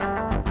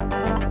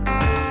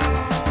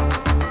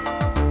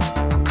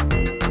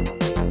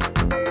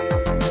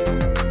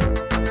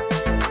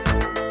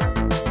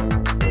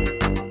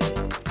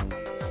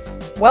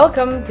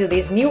Welcome to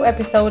this new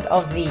episode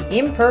of The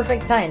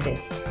Imperfect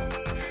Scientist,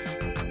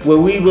 where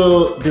we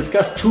will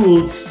discuss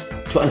tools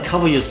to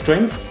uncover your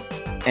strengths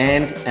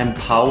and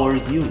empower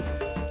you.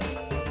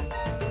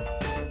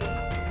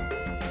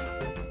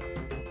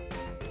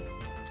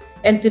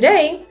 And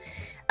today,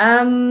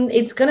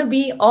 it's going to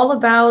be all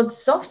about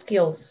soft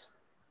skills,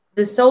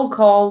 the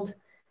so-called,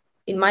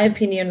 in my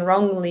opinion,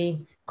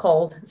 wrongly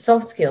called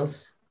soft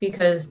skills,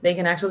 because they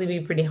can actually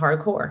be pretty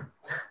hardcore.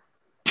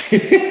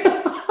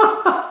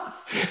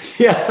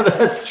 Yeah,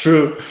 that's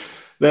true.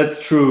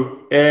 That's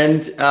true.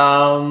 And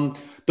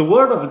the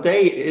word of the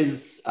day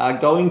is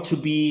going to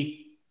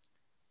be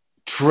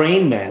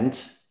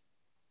trainment,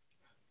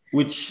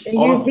 which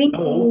all of you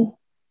know.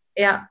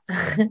 Yeah,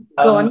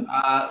 go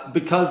on.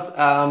 Because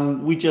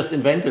we just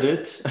invented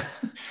it.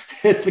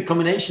 It's a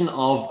combination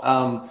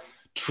of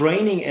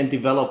training and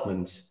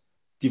development.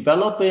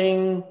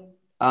 Developing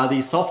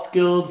these soft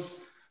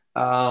skills,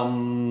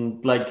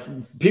 like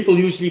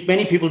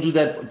many people do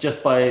that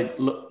just by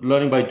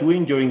learning by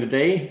doing during the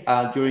day,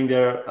 during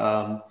their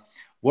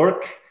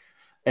work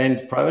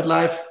and private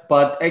life,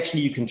 but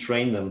actually you can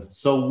train them.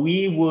 So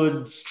we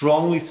would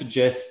strongly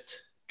suggest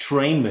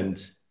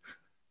trainment.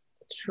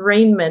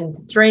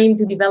 Train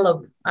to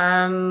develop.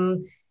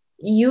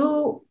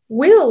 You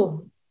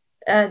will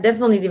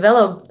definitely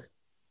develop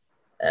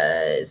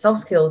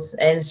soft skills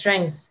and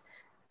strengths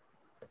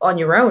on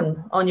your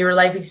own, on your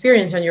life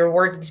experience, on your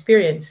work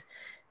experience.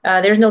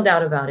 There's no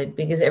doubt about it,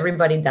 because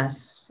everybody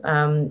does.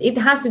 It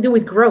has to do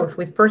with growth,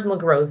 with personal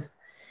growth.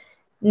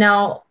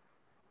 Now,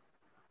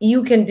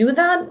 you can do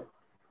that,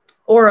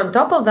 or on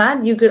top of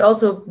that, you could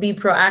also be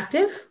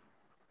proactive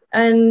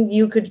and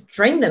you could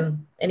train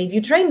them. And if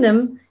you train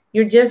them,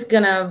 you're just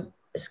gonna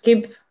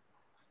skip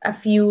a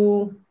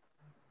few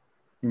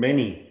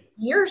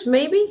years,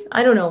 maybe.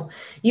 I don't know.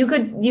 You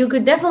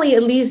could definitely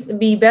at least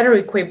be better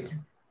equipped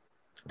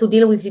to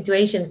deal with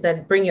situations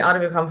that bring you out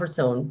of your comfort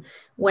zone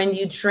when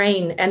you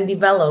train and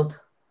develop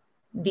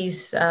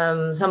these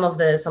some of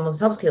the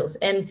soft skills.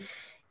 And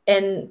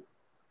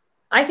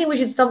I think we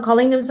should stop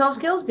calling them soft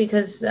skills,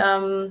 because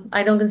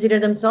I don't consider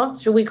them soft.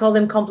 Should we call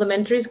them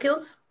complementary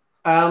skills?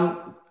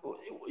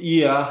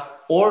 Yeah,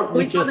 or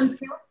we call them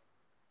skills?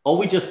 Or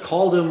we just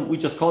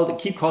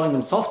keep calling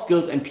them soft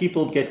skills, and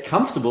people get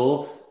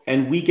comfortable,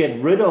 and we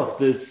get rid of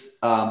this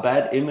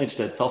bad image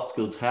that soft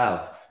skills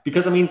have.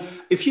 Because, I mean,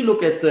 if you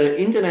look at the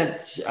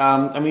internet,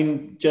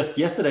 just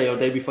yesterday or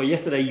day before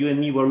yesterday, you and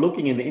me were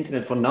looking in the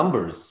internet for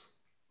numbers,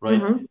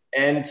 right? Mm-hmm.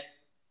 And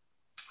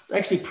it's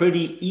actually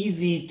pretty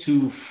easy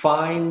to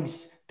find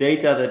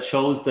data that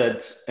shows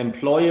that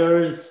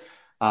employers,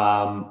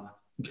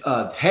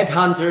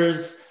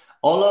 headhunters,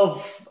 all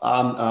of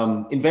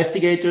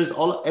investigators,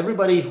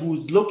 everybody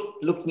who's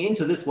looking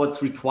into this,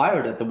 what's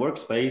required at the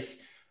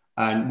workspace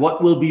and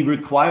what will be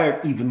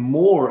required even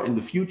more in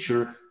the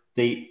future,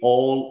 they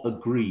all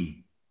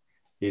agree.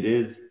 It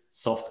is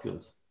soft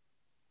skills.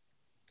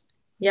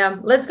 Yeah,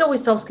 let's go with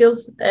soft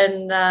skills,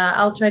 and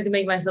I'll try to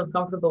make myself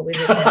comfortable with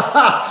it.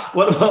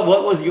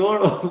 What was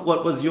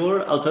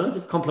your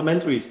alternative?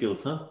 Complementary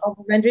skills, huh?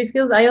 Complementary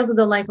skills. I also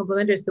don't like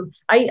complementary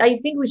skills. I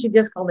think we should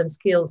just call them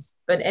skills.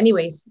 But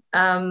anyways,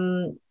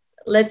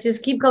 let's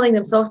just keep calling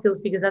them soft skills,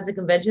 because that's a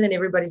convention and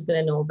everybody's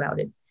going to know about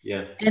it.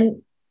 Yeah.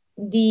 And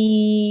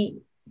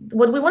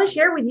what we want to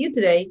share with you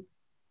today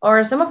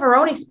are some of our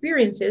own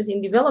experiences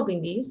in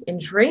developing these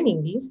and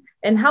training these,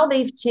 and how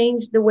they've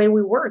changed the way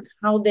we work,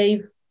 how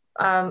they've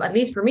at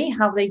least for me,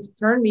 how they've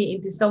turned me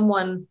into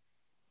someone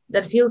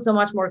that feels so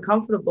much more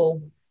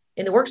comfortable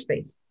in the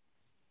workspace.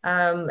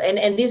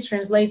 And this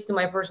translates to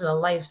my personal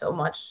life so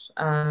much.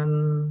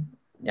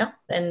 Yeah.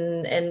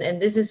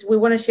 And this is, we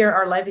want to share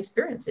our life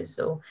experiences.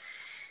 So,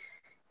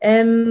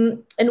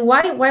 and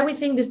why we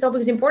think this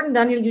topic is important,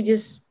 Daniel, you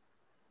just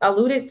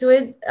alluded to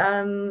it.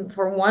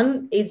 For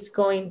one, it's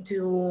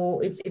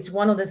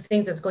one of the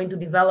things that's going to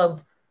develop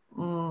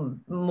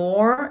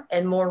more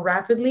and more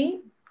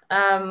rapidly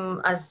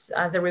as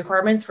the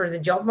requirements for the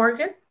job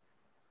market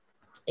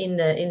in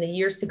the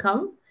years to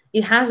come.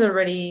 It is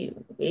already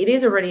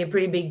a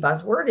pretty big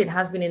buzzword. It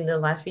has been in the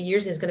last few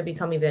years. It's going to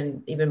become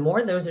even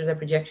more. Those are the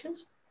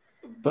projections.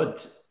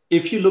 But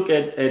if you look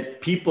at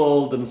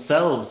people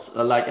themselves,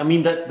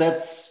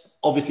 that's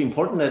obviously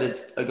important, that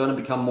it's going to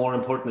become more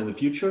important in the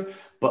future,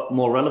 but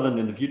more relevant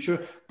in the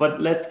future. But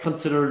let's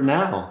consider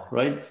now,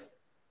 right?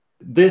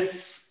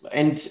 This,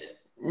 and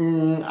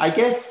I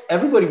guess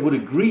everybody would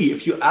agree,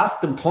 if you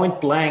ask them point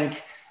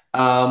blank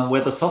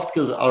whether soft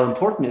skills are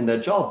important in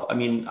their job. I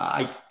mean,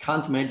 I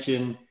can't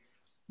imagine,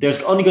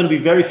 there's only going to be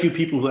very few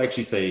people who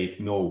actually say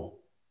no.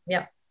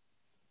 Yeah.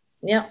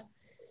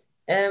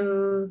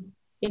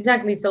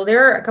 Exactly. So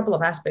there are a couple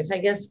of aspects. I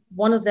guess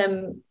one of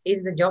them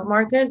is the job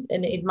market,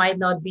 and it might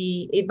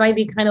be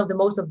kind of the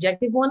most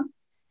objective one.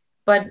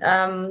 But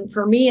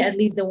for me, at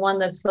least the one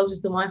that's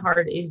closest to my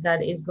heart is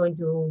that it's going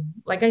to,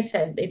 like I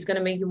said, it's going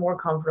to make you more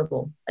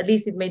comfortable. At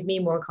least it made me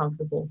more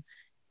comfortable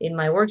in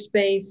my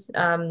workspace,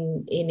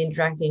 in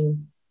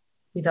interacting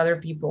with other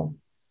people.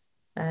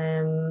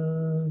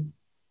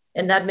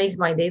 And that makes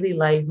my daily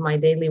life, my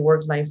daily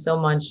work life so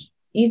much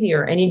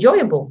easier and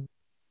enjoyable.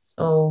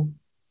 So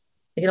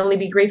I can only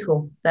be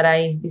grateful that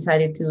I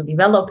decided to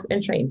develop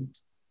and train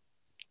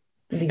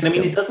these And I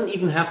mean, it skills. doesn't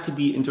even have to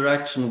be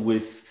interaction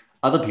with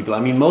other people. I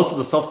mean, most of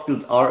the soft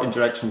skills are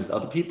interaction with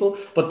other people,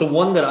 but the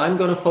one that I'm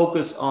going to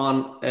focus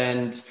on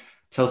and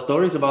tell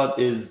stories about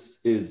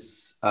is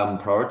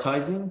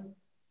prioritizing,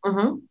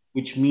 Mm-hmm.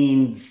 which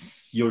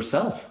means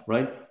yourself,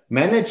 right?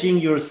 Managing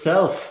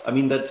yourself. I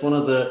mean, that's one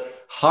of the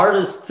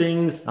hardest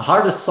things, the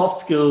hardest soft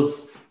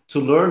skills to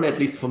learn, at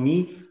least for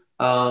me,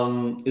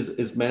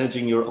 is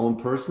managing your own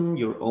person,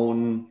 your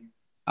own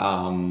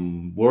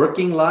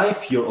working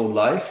life, your own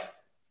life.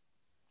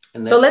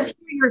 And So that, let's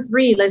hear your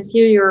three. Let's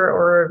hear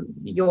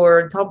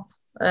your top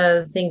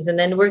things, and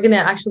then we're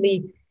gonna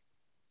actually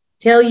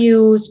tell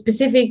you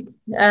specific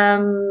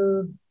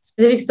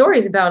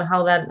stories about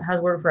how that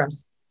has worked for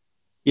us.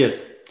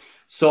 yes.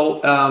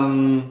 So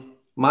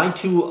my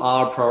two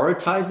are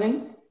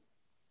prioritizing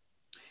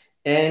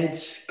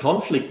and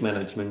conflict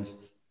management.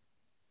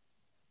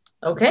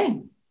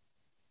 Okay,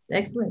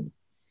 excellent.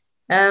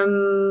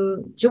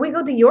 Should we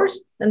go to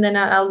yours, and then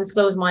I'll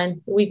disclose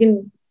mine. We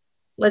can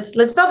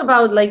let's talk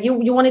about, like,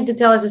 you wanted to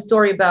tell us a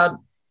story about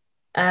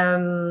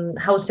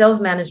how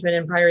self-management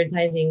and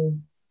prioritizing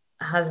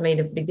has made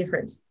a big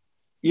difference.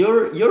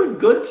 You're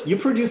good. You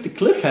produced a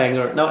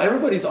cliffhanger. Now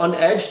everybody's on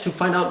edge to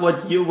find out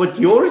what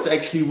yours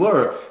actually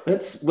were.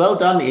 That's well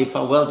done,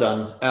 Eva. Well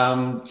done.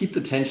 Keep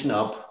the tension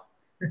up.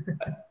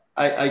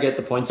 I get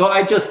the point. So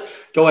I just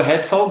go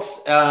ahead,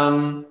 folks.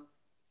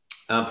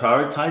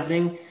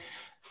 Prioritizing.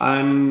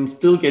 I'm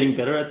still getting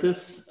better at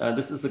this.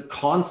 This is a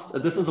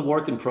This is a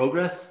work in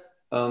progress.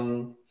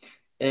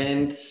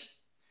 And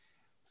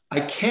I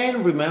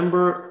can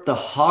remember the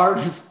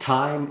hardest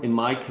time in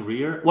my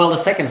career. Well, the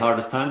second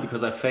hardest time,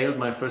 because I failed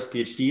my first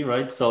PhD,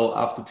 right? So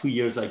after 2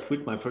 years, I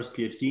quit my first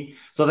PhD.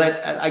 So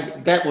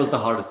that was the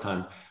hardest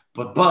time.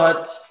 But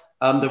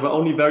there were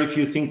only very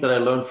few things that I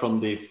learned from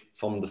the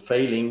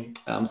failing.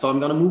 So I'm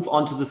going to move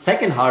on to the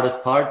second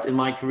hardest part in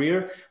my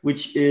career,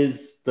 which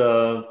is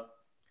the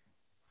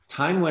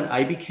time when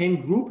I became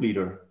group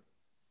leader.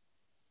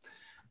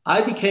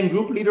 I became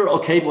group leader.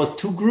 Okay, it was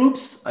two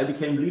groups. I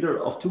became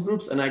leader of two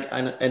groups, and I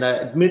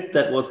admit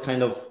that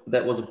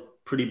was a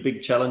pretty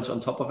big challenge on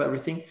top of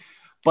everything.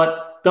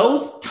 But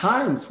those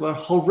times were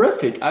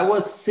horrific. I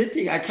was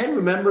sitting. I can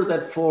remember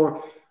that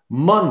for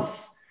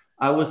months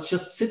I was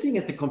just sitting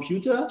at the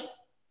computer.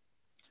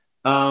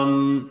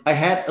 I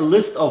had a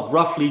list of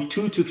roughly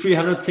 200 to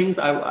 300 things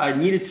I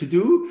needed to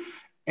do.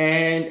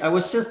 And I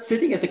was just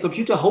sitting at the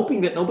computer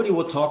hoping that nobody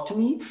would talk to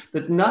me,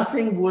 that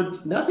nothing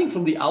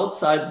from the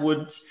outside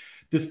would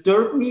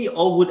disturb me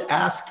or would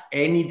ask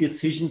any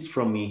decisions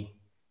from me,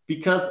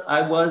 because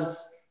I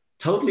was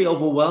totally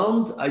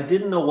overwhelmed. I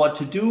didn't know what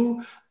to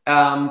do.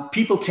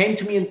 People came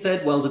to me and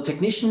said, well, the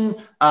technician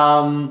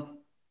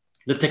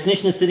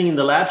is sitting in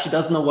the lab. She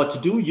doesn't know what to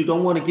do. You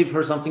don't want to give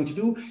her something to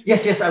do.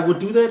 Yes, I would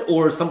do that.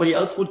 Or somebody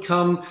else would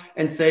come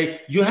and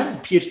say, you have a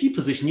PhD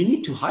position. You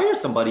need to hire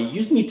somebody.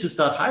 You need to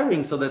start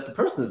hiring so that the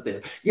person is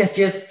there.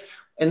 Yes.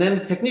 And then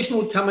the technician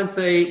would come and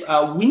say,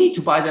 we need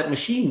to buy that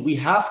machine. We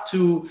have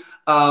to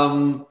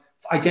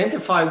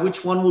identify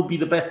which one would be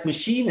the best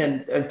machine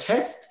and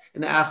test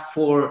and ask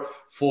for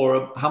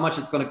how much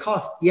it's going to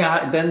cost.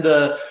 Yeah. And then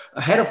the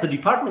head of the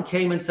department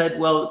came and said,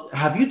 well,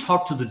 have you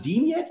talked to the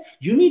dean yet?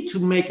 You need to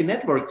make a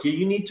network here.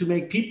 You need to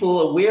make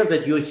people aware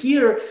that you're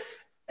here.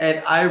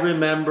 And I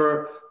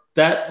remember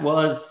that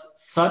was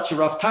such a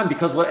rough time,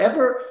 because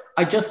whatever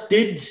I just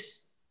did,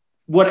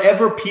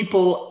 whatever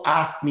people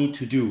asked me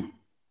to do,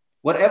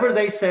 whatever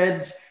they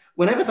said,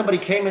 whenever somebody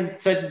came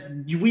and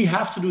said, we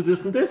have to do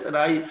this and this, and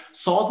I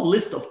saw the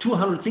list of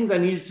 200 things I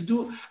needed to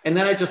do, and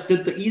then I just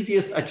did the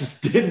easiest. I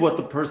just did what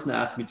the person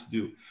asked me to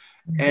do.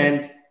 Mm-hmm.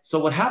 And so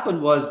what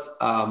happened was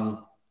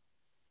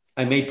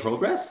I made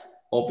progress,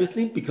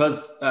 obviously,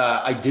 because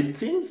I did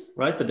things,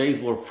 right? The days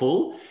were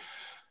full.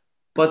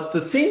 But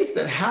the things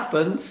that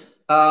happened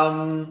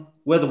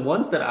were the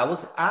ones that I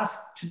was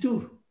asked to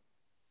do.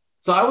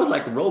 So I was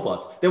like a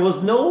robot. There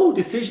was no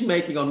decision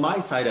making on my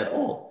side at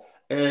all.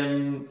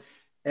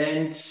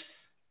 And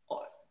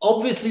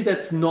obviously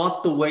that's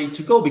not the way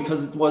to go,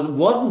 because it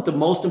wasn't the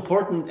most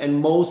important and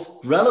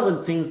most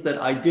relevant things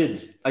that I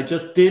did. I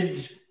just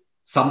did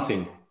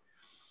something.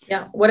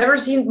 Yeah, whatever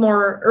seemed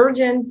more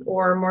urgent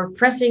or more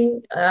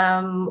pressing,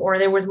 or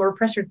there was more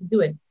pressure to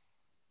do it.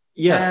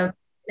 Yeah.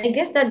 I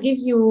guess that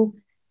gives you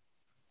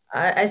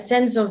a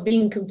sense of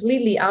being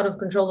completely out of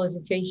control of the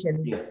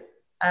situation. Yeah.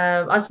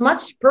 As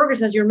much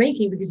progress as you're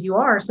making, because you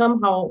are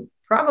somehow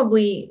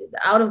probably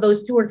out of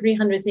those 200 or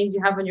 300 things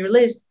you have on your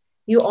list,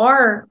 you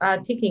are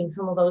ticking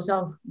some of those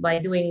off by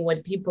doing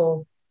what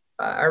people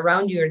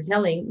around you are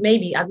telling.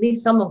 Maybe at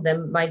least some of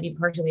them might be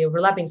partially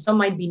overlapping. Some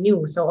might be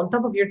new. So on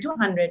top of your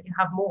 200, you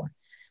have more.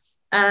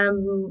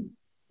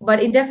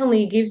 But it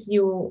definitely gives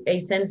you a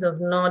sense of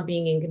not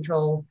being in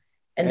control.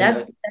 And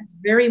that's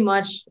very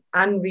much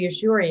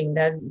unreassuring.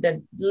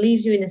 That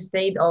leaves you in a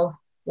state of,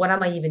 what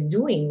am I even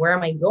doing? Where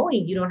am I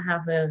going? You don't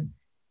have a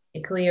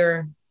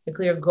clear a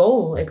clear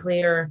goal, a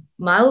clear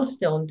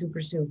milestone to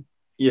pursue.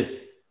 Yes.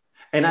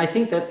 And I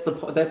think that's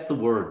the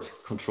word,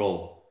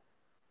 control,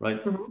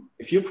 right? Mhm.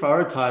 If you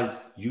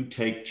prioritize, you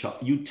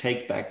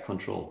take back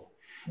control.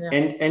 Yeah.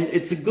 And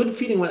it's a good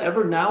feeling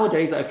whenever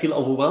nowadays I feel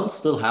overwhelmed.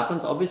 Still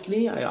happens,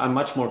 obviously. I'm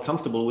much more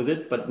comfortable with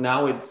it, but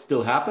now it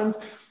still happens.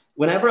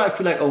 Whenever I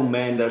feel like, oh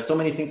man, there's so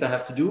many things I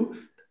have to do,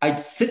 I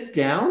sit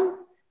down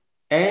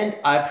and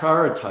I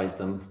prioritize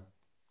them.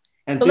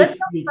 And So let's this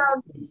talk feels,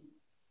 about,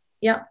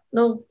 yeah,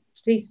 no,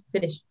 please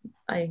finish.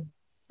 I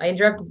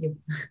interrupted you.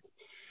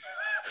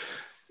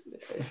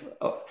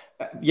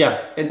 yeah,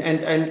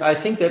 and I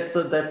think that's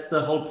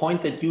the whole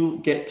point, that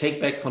you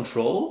take back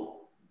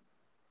control.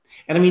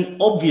 And I mean,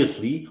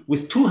 obviously,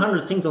 with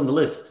 200 things on the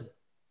list,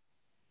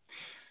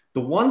 the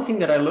one thing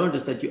that I learned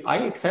is that I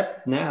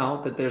accept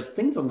now that there's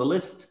things on the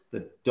list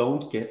that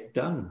don't get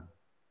done.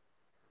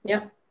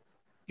 Yeah.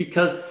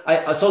 Because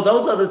so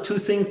those are the two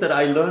things that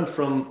I learned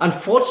from.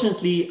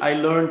 Unfortunately, I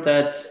learned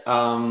that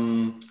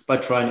by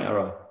try and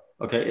error.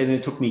 Okay, and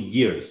it took me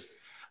years.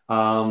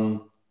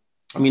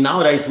 I mean,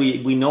 nowadays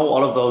we know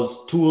all of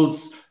those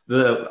tools: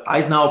 the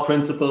Eisenhower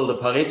principle, the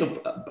Pareto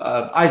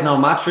Eisenhower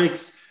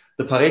matrix,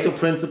 the Pareto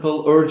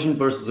principle, urgent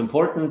versus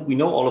important. We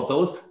know all of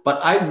those,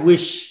 but I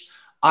wish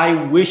I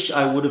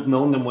would have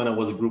known them when I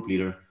was a group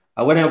leader,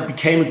 when I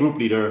became a group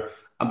leader,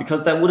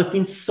 because that would have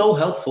been so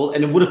helpful,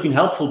 and it would have been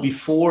helpful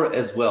before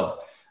as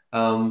well.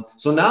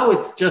 So now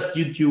it's just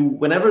you.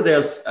 Whenever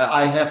there's,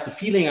 I have the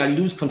feeling I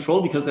lose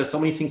control because there's so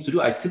many things to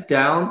do. I sit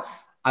down,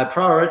 I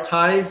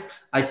prioritize.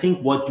 I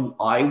think, what do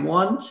I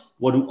want?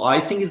 What do I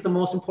think is the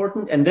most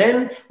important? And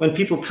then when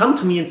people come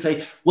to me and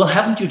say, well,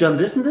 haven't you done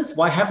this and this?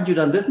 Why haven't you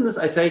done this and this?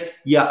 I say,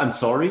 yeah, I'm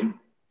sorry.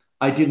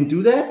 I didn't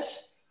do that.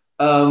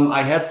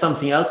 I had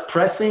something else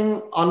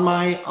pressing on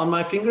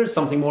my fingers,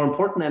 something more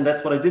important, and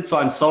that's what I did. So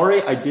I'm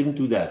sorry, I didn't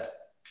do that.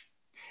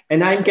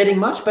 And I'm getting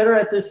much better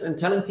at this and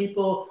telling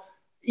people,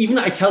 even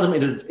I tell them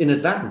in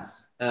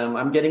advance.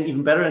 I'm getting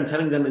even better in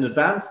telling them in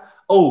advance,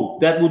 oh,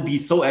 that would be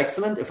so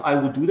excellent if I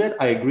would do that.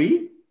 I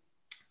agree.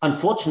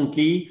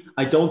 Unfortunately,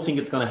 I don't think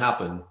it's going to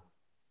happen.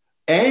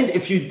 And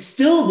if you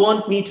still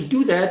want me to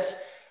do that,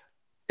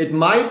 it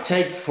might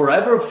take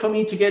forever for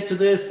me to get to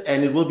this,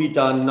 and it will be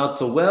done not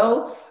so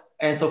well,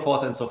 and so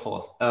forth and so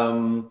forth.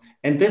 And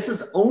this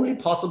is only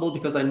possible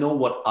because I know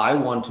what I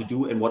want to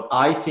do and what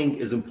I think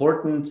is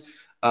important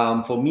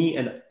for me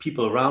and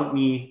people around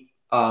me.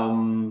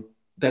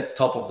 That's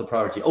top of the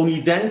priority.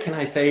 Only then can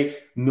I say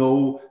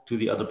no to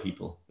the other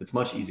people. It's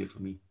much easier for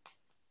me.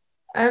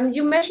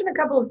 You mentioned a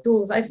couple of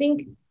tools. I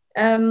think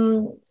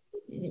um,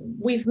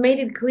 we've made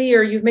it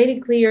clear, you've made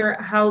it clear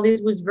how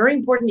this was very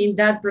important in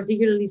that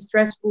particularly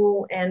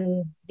stressful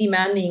and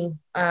demanding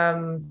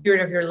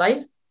period of your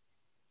life.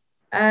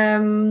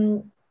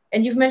 And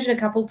you've mentioned a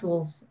couple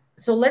tools.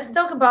 So let's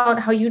talk about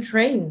how you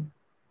train,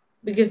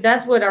 because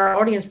that's what our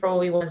audience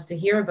probably wants to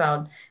hear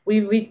about.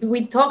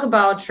 We talk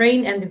about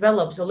train and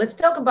develop. So let's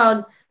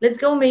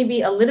go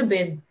maybe a little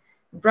bit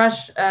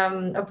brush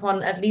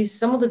upon at least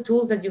some of the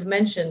tools that you've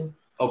mentioned,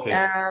 Okay.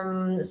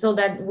 so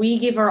that we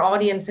give our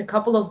audience a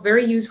couple of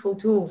very useful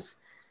tools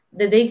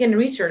that they can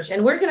research.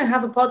 And we're going to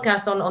have a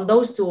podcast on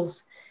those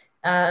tools,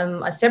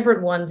 a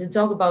separate one to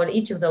talk about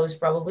each of those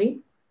probably,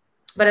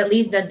 but at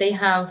least that they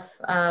have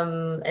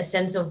a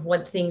sense of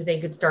what things they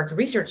could start to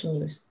research and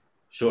use.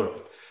 Sure.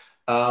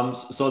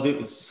 So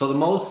the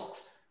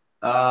most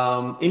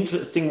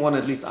interesting one,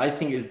 at least I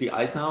think, is the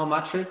Eisenhower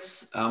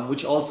matrix,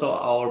 which also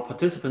our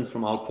participants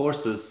from our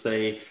courses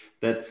say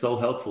that's so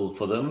helpful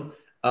for them.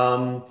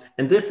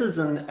 And this is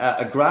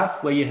a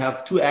graph where you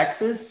have two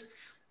axes,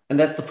 and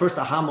that's the first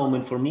aha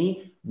moment for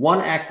me.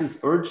 One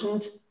axis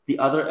urgent, the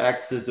other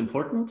axis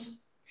important.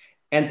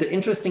 And the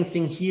interesting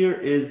thing here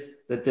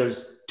is that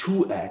there's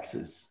two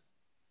axes.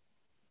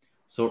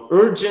 So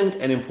urgent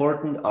and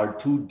important are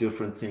two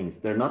different things.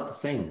 They're not the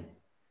same.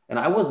 And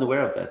I wasn't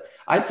aware of that.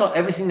 I thought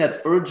everything that's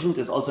urgent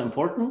is also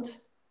important.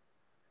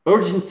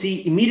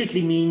 Urgency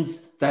immediately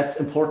means that's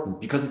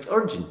important because it's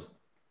urgent.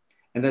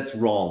 And that's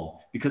wrong,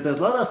 because there's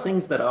a lot of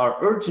things that are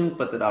urgent,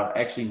 but that are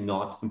actually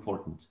not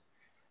important.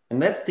 And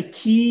that's the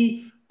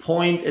key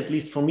point, at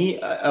least for me.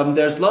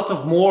 There's lots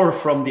of more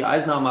from the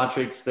Eisenhower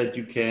matrix that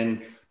you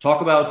can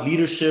talk about: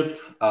 leadership,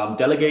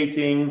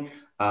 delegating,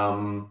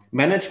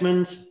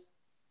 management.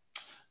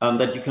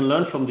 That you can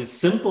learn from this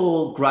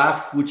simple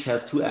graph, which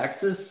has two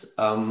axes,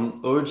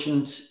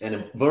 urgent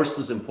and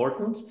versus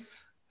important.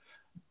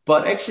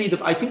 But actually,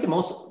 I think the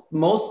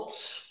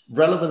most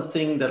relevant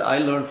thing that I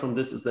learned from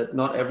this is that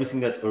not everything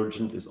that's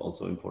urgent is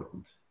also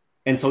important.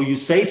 And so you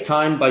save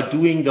time by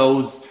doing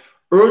those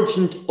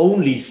urgent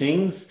only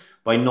things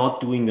by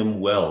not doing them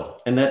well.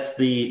 And that's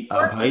the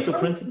Pareto Before we even go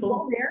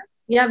principle. there,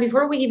 yeah,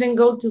 before we even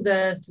go to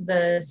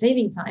the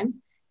saving time,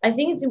 I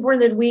think it's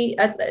important that we,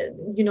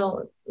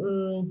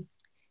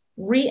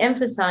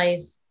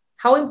 re-emphasize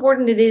how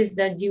important it is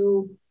that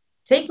you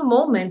take a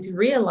moment to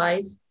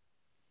realize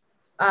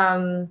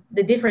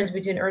the difference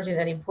between urgent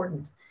and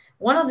important.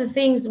 One of the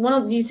things,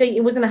 you say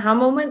it was an aha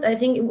moment. I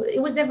think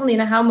it was definitely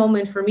an aha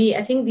moment for me.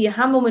 I think the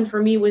aha moment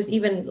for me was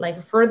even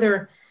like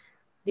further.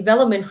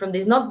 development from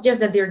this, not just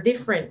that they're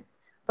different,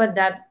 but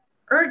that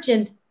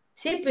urgent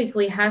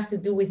typically has to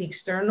do with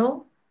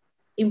external,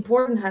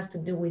 important has to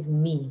do with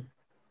me.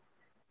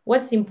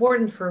 What's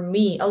important for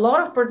me? A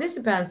lot of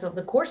participants of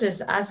the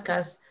courses ask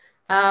us,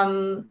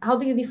 how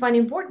do you define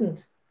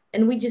important?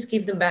 And we just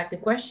give them back the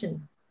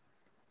question.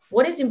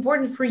 What is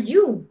important for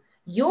you?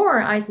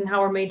 Your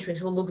Eisenhower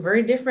matrix will look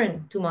very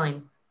different to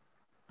mine.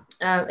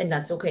 And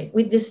that's okay,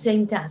 with the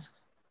same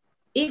tasks.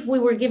 If we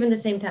were given the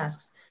same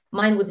tasks,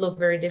 mine would look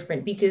very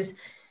different, because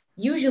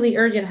usually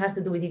urgent has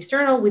to do with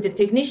external, with the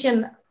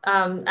technician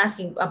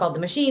asking about the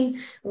machine,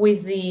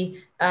 with the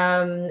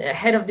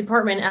head of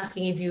department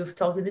asking if you've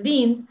talked to the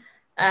dean,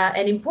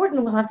 and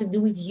important will have to do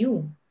with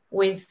you,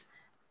 with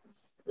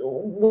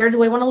where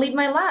do I want to lead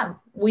my lab?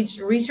 Which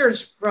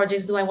research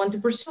projects do I want to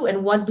pursue?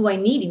 And what do I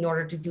need in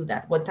order to do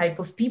that? What type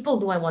of people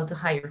do I want to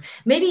hire?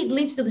 Maybe it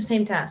leads to the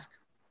same task.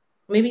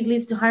 Maybe it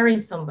leads to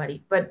hiring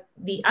somebody, but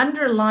the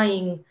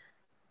underlying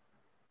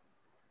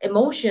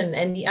emotion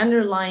and the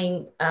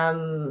underlying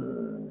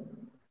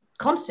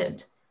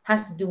concept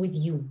has to do with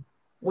you,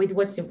 with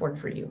what's important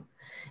for you.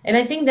 And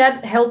I think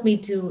that helped me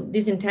to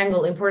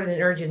disentangle important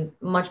and urgent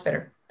much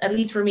better. At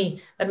least for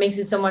me, that makes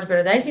it so much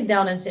better that I sit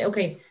down and say,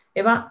 okay,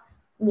 Eva,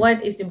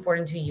 what is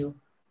important to you?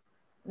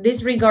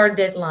 Disregard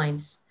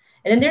deadlines.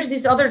 And then there's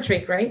this other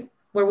trick, right?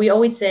 Where we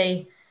always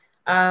say,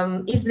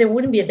 if there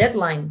wouldn't be a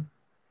deadline,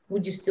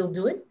 would you still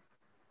do it?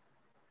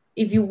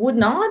 If you would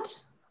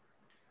not,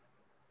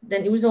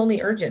 then it was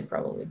only urgent,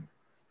 probably.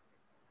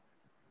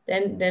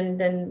 Then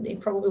it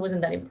probably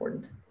wasn't that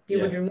important. If you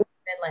would remove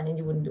the deadline and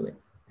you wouldn't do it.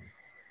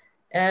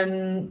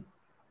 And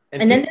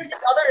then there's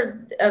this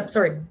other,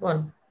 sorry, go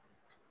on.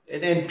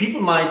 And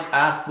people might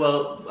ask,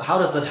 well, how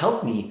does that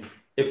help me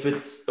if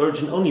it's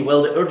urgent only?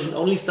 Well, the urgent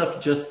only stuff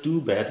you just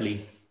do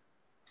badly.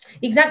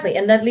 Exactly.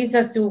 And that leads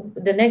us to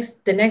the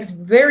next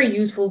very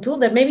useful tool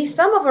that maybe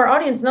some of our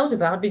audience knows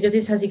about, because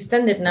this has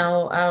extended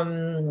now.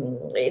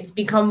 It's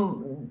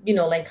become,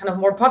 like kind of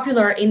more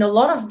popular in a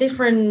lot of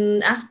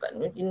different aspects,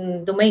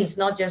 in domains,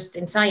 not just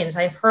in science.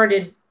 I've heard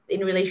it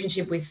in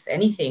relationship with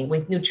anything,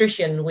 with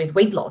nutrition, with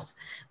weight loss,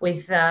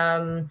 with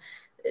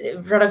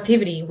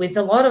productivity, with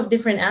a lot of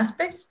different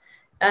aspects.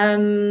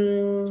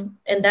 And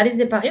that is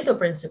the Pareto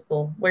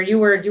principle, where you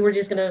were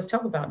just going to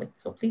talk about it.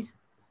 So please.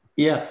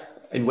 Yeah.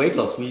 In weight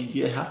loss,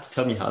 you have to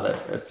tell me how that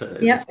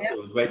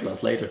with weight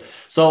loss later.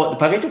 So the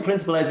Pareto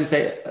principle, as you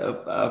say,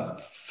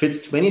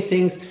 fits 20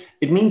 things.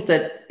 It means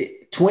that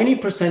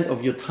 20%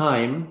 of your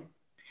time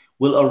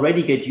will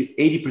already get you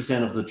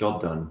 80% of the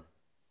job done.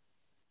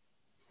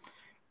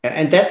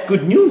 And that's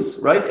good news,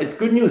 right? It's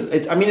good news.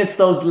 It's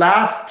those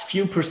last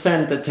few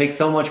percent that take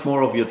so much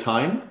more of your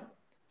time.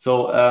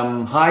 So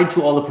hi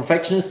to all the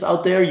perfectionists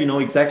out there. You know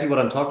exactly what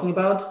I'm talking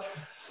about.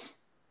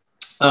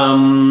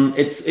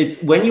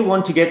 It's when you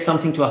want to get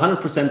something to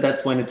 100%,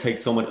 that's when it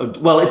takes so much.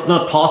 Well, it's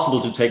not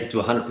possible to take it to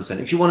 100%.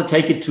 If you want to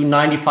take it to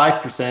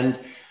 95%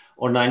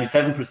 or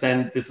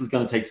 97%, this is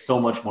going to take so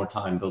much more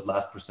time, those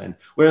last percent.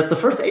 Whereas the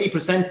first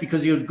 80%,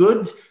 because you're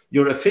good,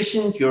 you're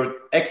efficient, you're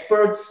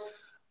experts,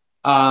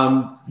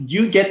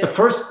 you get the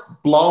first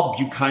blob,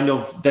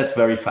 that's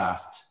very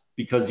fast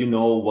because you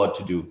know what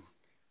to do.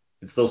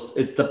 It's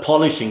the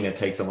polishing that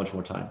takes so much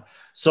more time.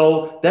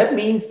 So that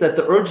means that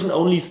the urgent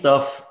only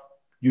stuff,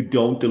 you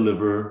don't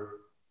deliver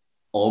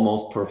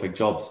almost perfect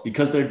jobs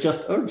because they're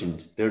just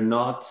urgent. They're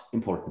not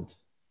important.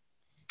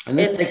 And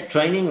this takes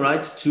training,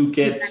 right? To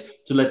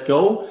let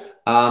go,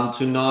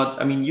 to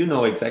not, you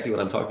know exactly what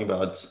I'm talking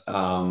about.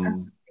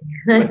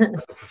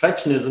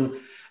 Perfectionism,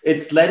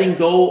 it's letting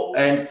go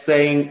and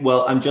saying,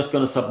 well, I'm just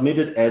going to submit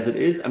it as it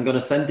is. I'm going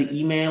to send the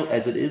email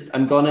as it is.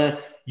 I'm going to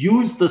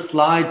use the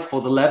slides for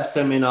the lab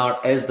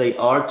seminar as they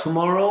are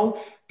tomorrow,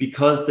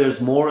 because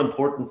there's more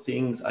important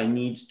things I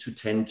need to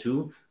tend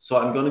to. So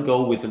I'm going to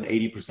go with an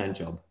 80%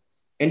 job.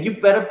 And you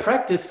better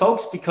practice,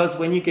 folks, because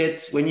when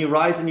you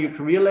rise in your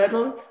career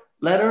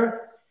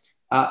ladder,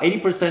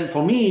 80%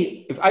 for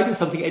me, if I do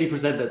something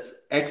 80%,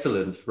 that's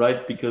excellent,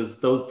 right? Because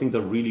those things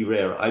are really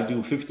rare. I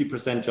do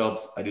 50%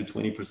 jobs. I do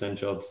 20%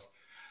 jobs.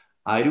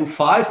 I do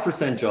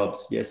 5%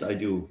 jobs. Yes, I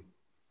do.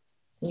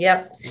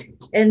 Yeah.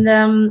 And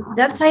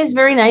that ties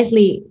very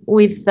nicely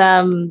with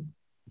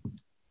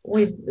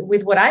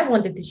what I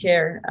wanted to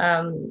share.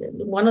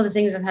 One of the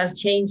things that has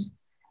changed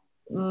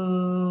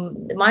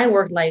my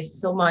work life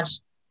so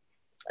much,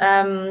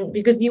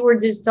 because you were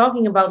just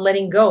talking about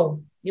letting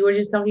go. You were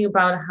just talking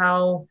about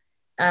how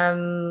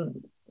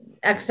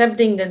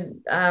accepting that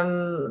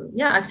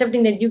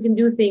you can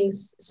do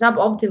things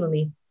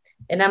suboptimally,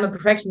 and I'm a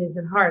perfectionist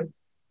at heart.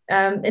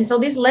 And so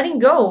this letting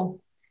go,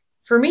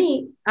 for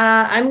me,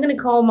 I'm going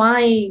to call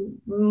my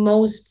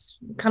most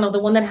kind of the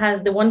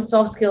one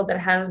soft skill that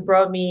has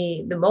brought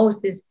me the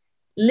most is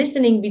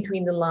listening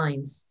between the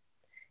lines,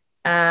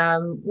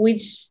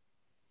 which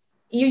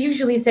you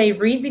usually say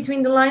read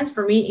between the lines.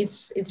 For me,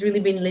 it's really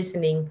been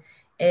listening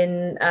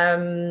and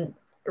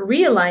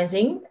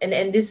realizing,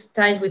 and this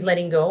ties with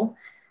letting go,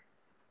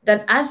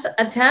 that as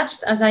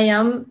attached as I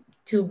am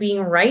to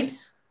being right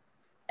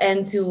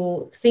and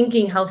to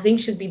thinking how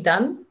things should be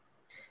done,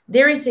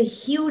 there is a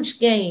huge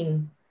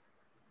gain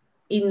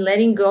in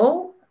letting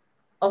go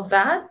of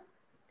that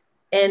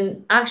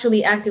and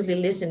actually actively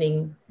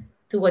listening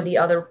to what the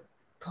other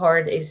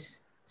part is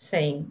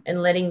saying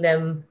and letting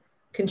them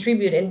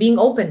contribute and being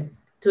open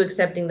to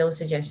accepting those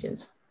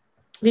suggestions.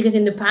 Because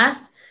in the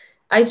past,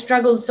 I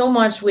struggled so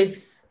much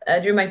with,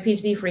 during my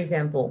PhD, for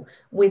example,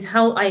 with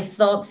how I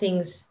thought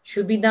things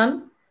should be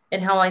done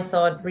and how I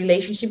thought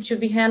relationships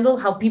should be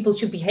handled, how people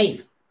should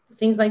behave.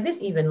 Things like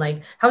this, even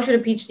like how should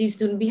a PhD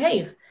student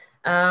behave?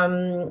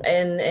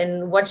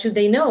 And what should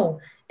they know?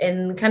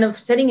 And kind of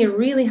setting a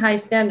really high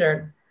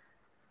standard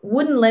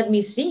wouldn't let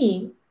me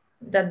see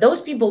that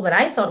those people that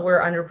I thought were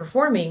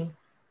underperforming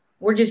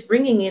were just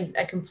bringing in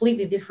a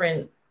completely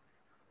different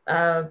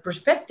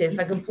perspective,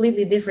 a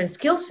completely different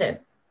skill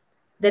set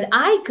that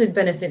I could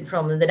benefit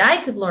from and that I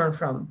could learn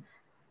from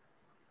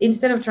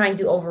instead of trying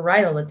to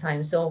override all the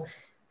time. So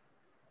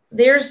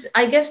there's,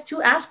 I guess,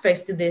 two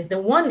aspects to this. The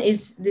one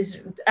is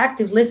this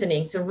active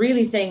listening. So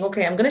really saying,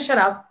 okay, I'm going to shut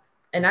up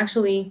and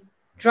actually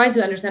try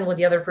to understand what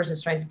the other person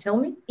is trying to tell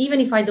me,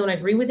 even if I don't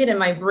agree with it. And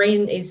my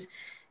brain is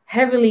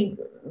heavily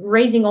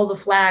raising all the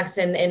flags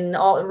and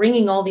all,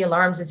 ringing all the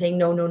alarms and saying,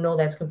 no, no, no,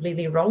 that's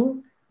completely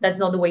wrong. That's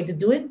not the way to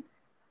do it.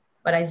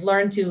 But I've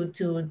learned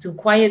to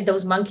quiet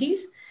those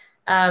monkeys,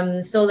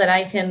 so that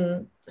I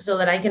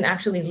can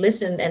actually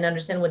listen and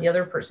understand what the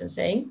other person's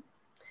saying,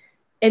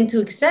 and to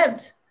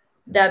accept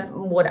that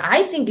what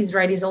I think is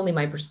right is only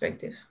my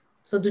perspective.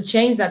 So to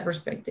change that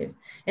perspective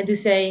and to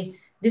say,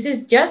 this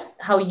is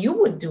just how you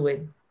would do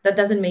it. That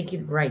doesn't make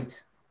it right.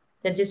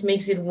 That just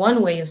makes it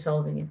one way of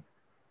solving it.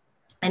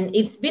 And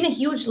it's been a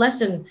huge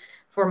lesson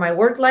for my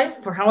work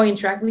life, for how I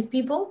interact with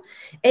people.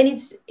 And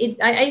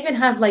I even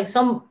have like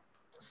some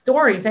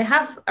stories. I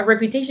have a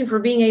reputation for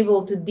being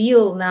able to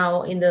deal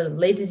now in the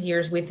latest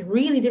years with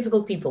really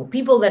difficult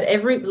people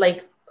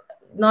that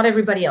not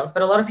everybody else,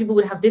 but a lot of people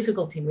would have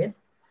difficulty with.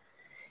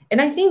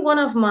 And I think one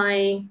of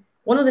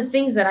the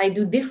things that I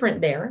do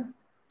different there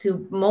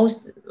to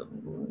most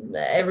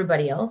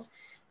everybody else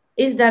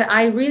is that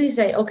I really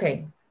say,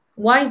 okay,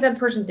 why is that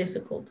person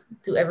difficult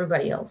to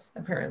everybody else?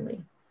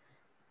 Apparently,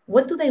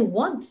 what do they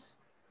want?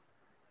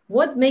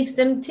 What makes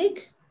them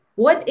tick?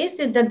 What is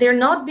it that they're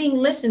not being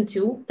listened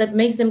to that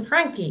makes them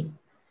cranky?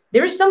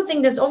 There is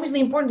something that's obviously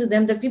important to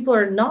them that people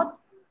are not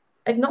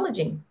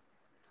acknowledging,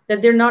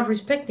 that they're not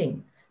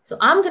respecting. So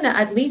I'm going to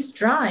at least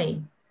try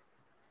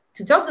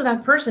to talk to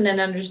that person and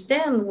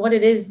understand what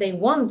it is they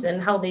want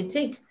and how they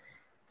tick,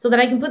 so that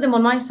I can put them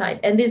on my side.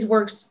 And this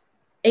works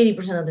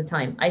 80% of the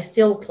time. I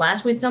still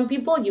clash with some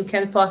people. You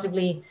can't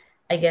possibly,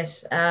 I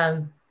guess,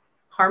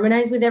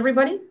 harmonize with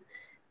everybody.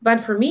 But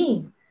for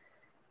me,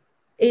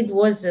 it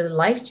was a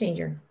life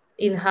changer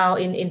in how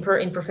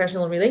in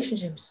professional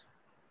relationships.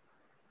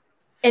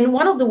 And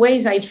one of the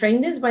ways I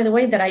train this, by the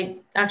way, that I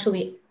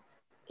actually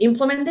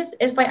implement this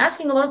is by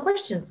asking a lot of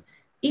questions.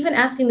 Even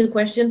asking the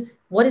question,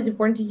 what is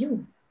important to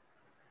you?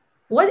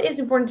 What is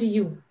important to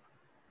you?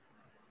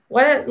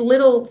 What a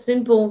little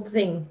simple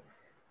thing.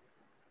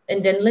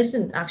 And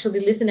then actually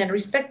listen and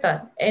respect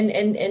that. And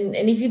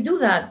if you do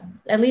that,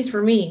 at least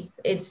for me,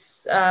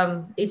 it's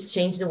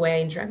changed the way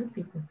I interact with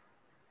people.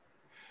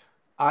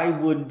 I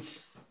would,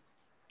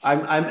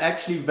 I'm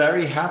actually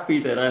very happy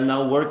that I'm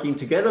now working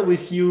together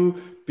with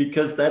you,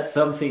 because that's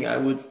something I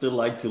would still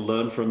like to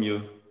learn from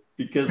you,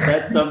 because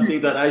that's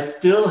something that I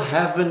still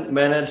haven't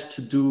managed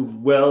to do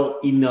well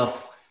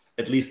enough,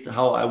 at least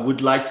how I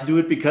would like to do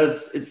it,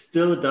 because it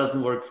still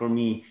doesn't work for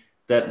me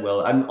that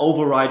well. I'm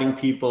overriding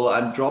people.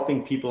 I'm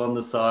dropping people on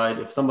the side.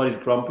 If somebody's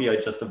grumpy, I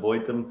just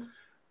avoid them.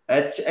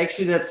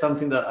 Actually, that's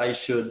something that I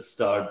should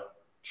start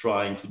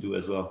trying to do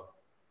as well.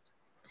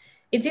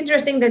 It's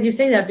interesting that you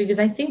say that, because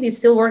I think it's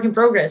still work in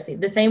progress.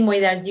 The same way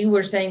that you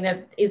were saying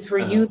that it's for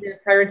you,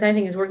 that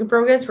prioritizing is work in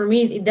progress. For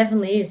me, it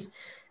definitely is.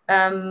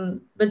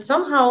 But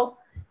somehow,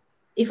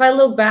 if I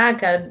look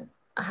back at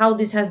how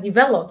this has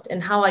developed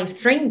and how I've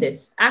trained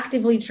this,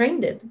 actively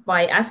trained it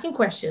by asking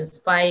questions,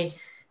 by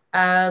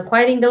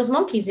quieting those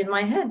monkeys in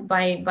my head,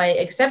 by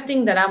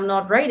accepting that I'm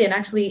not right, and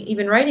actually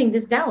even writing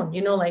this down,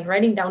 like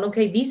writing down,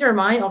 okay, these are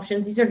my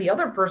options, these are the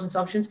other person's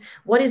options,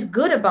 what is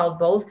good about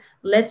both,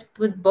 let's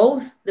put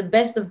the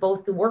best of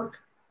both to work.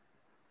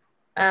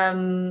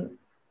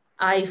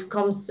 I've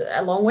come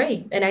a long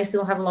way, and I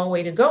still have a long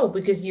way to go,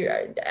 because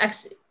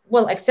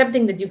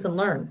accepting that you can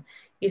learn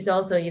is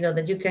also,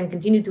 that you can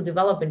continue to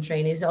develop and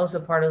train is also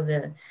part of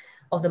the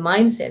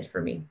mindset for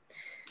me.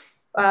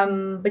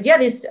 But yeah,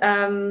 this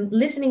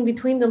listening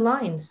between the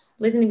lines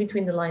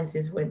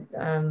is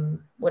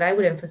what I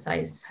would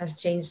emphasize has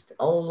changed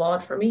a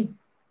lot for me.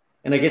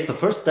 And I guess the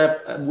first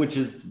step, which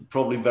is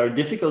probably very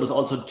difficult, is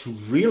also to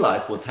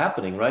realize what's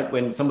happening, right?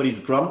 When somebody's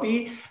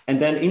grumpy, and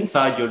then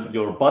inside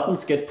your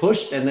buttons get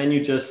pushed, and then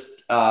you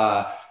just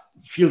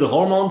feel the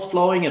hormones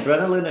flowing,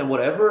 adrenaline and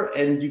whatever,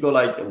 and you go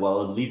like,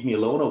 well, leave me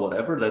alone or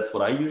whatever. That's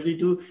what I usually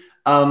do.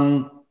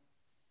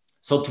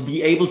 So to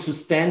be able to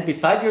stand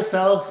beside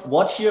yourselves,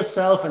 watch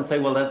yourself and say,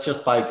 well, that's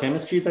just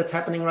biochemistry that's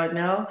happening right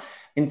now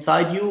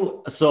inside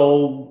you.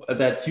 So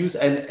that's used,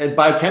 and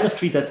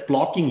biochemistry that's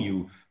blocking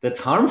you, that's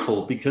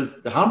harmful,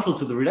 because harmful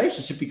to the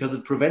relationship, because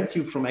it prevents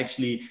you from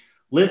actually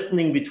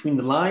listening between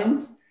the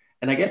lines.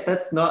 And I guess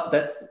that's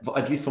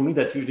at least for me,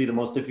 that's usually the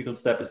most difficult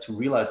step, is to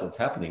realize what's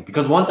happening.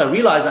 Because once I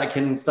realize, I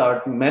can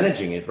start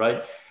managing it,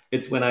 right?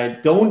 It's when I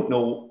don't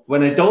know,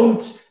 when I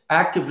don't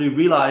actively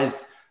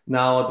realize,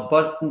 now the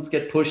buttons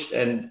get pushed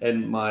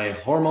and my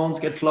hormones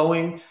get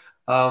flowing,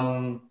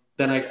 I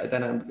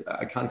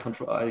can't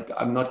control.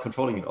 I'm not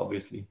controlling it,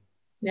 obviously.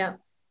 Yeah.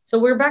 So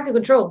we're back to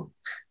control.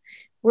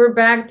 We're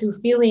back to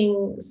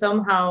feeling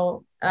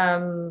somehow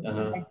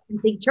that you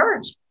take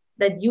charge,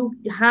 that you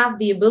have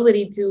the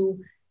ability to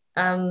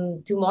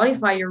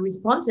modify your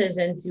responses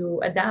and to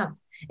adapt.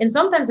 And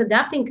sometimes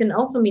adapting can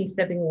also mean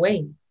stepping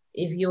away.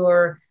 If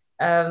your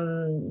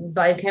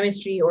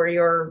biochemistry or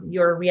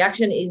your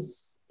reaction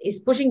is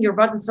pushing your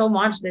button so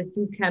much that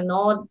you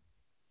cannot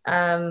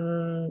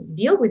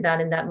deal with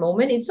that in that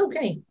moment, it's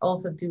okay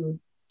also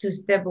to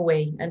step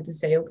away and to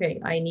say,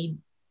 okay, I need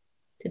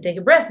to take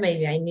a breath.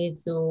 Maybe I need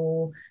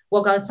to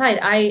walk outside.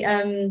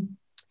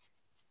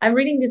 I'm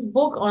reading this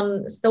book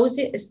on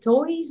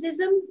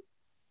stoicism,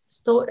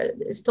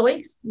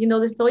 stoics. You know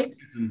the stoics?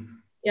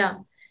 Yeah.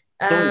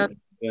 So, Um,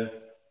 yeah.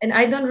 and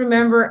I don't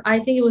remember. I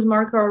think it was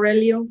Marco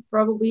Aurelio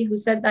probably who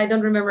said. I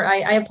don't remember.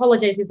 I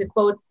apologize if the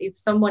quote, if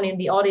someone in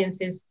the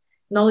audience is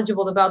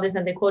knowledgeable about this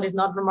and the quote is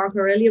not from Marco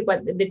Aurelio,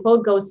 but the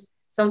quote goes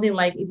something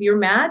like, "If you're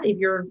mad, if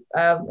you're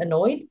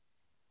annoyed,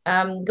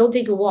 go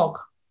take a walk.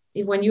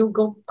 If when you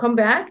come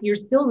back,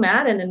 you're still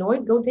mad and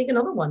annoyed, go take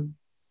another one."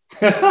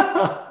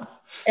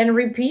 And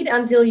repeat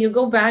until you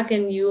go back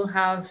and you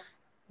have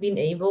been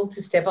able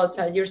to step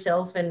outside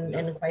yourself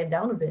and quiet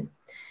down a bit.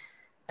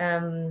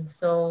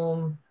 So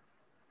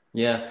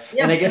Yeah. And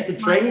yeah, I guess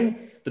that's my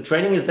the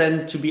training is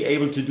then to be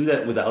able to do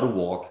that without a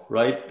walk,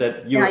 right?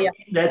 That yeah, you're yeah.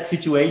 in that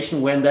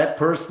situation when that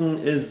person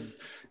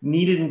is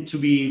needing to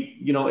be,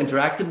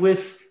 interacted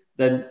with,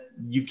 then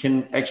you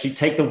can actually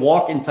take the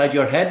walk inside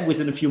your head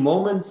within a few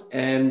moments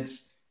and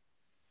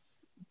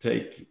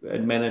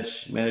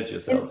manage And,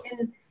 yourselves.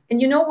 and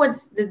you know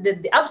what's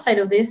the upside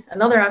of this,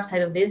 another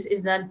upside of this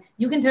is that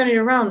you can turn it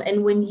around.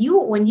 And when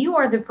you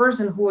are the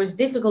person who is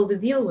difficult to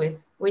deal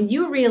with, when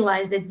you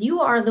realize that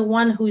you are the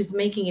one who is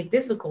making it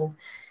difficult,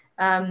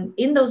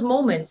 in those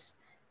moments,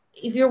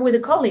 if you're with a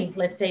colleague,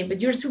 let's say,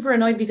 but you're super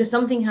annoyed because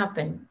something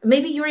happened,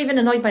 maybe you're even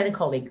annoyed by the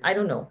colleague, I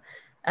don't know.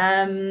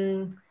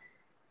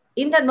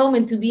 In that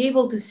moment, to be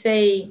able to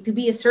say, to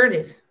be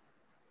assertive,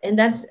 and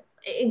that's,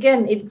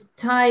 again, it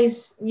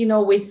ties,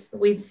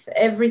 with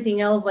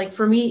everything else. Like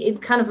for me, it's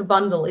kind of a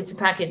bundle, it's a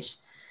package.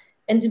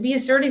 And to be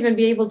assertive and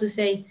be able to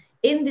say,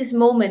 in this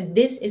moment,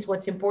 this is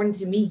what's important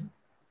to me,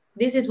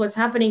 this is what's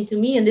happening to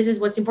me, and this is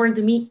what's important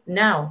to me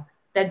now,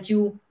 that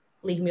you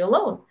leave me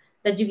alone,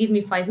 that you give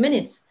me 5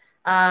 minutes,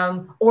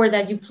 or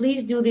that you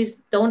please do this,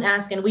 don't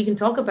ask, and we can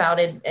talk about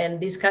it and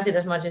discuss it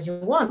as much as you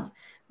want,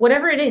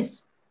 whatever it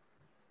is.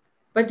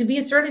 But to be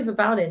assertive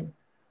about it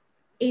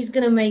is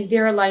going to make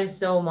their lives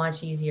so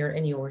much easier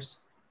and yours.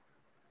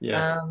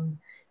 Yeah. Um,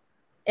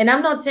 and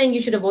I'm not saying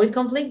you should avoid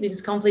conflict,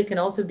 because conflict can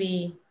also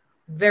be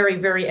very,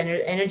 very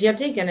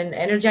energetic and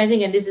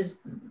energizing. And this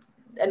is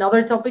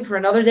another topic for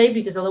another day,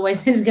 because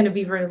otherwise this is going to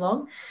be very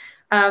long.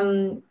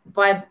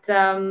 But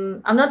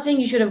I'm not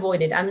saying you should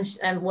avoid it.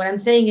 What I'm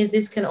saying is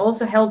this can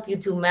also help you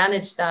to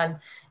manage that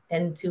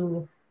and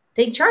to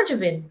take charge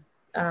of it.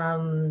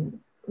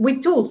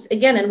 With tools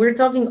again, and we're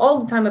talking all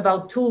the time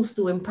about tools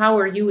to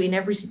empower you in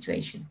every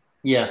situation.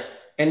 Yeah.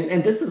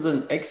 And this is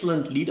an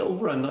excellent lead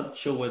over. I'm not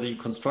sure whether you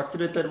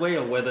constructed it that way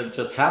or whether it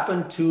just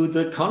happened, to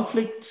the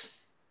conflict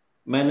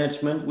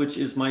management, which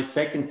is my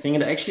second thing.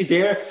 And actually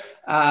there,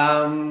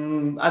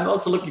 I'm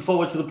also looking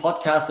forward to the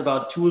podcast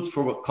about tools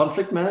for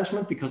conflict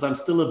management, because I'm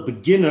still a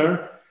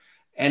beginner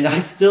and I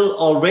still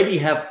already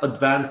have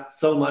advanced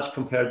so much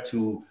compared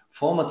to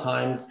former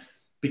times.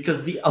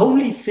 Because the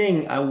only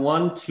thing I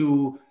want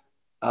to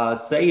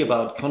say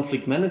about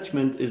conflict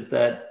management is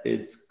that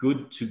it's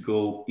good to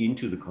go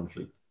into the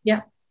conflict.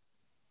 Yeah,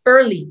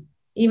 early,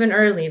 even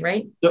early,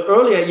 right? The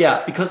earlier,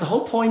 yeah, because the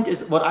whole point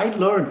is, what I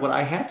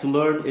had to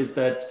learn is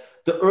that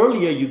the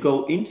earlier you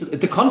go into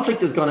the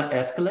conflict is going to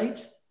escalate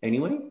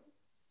anyway.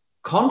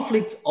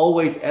 Conflicts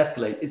always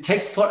escalate. It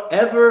takes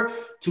forever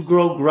to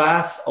grow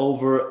grass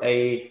over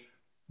a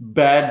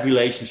bad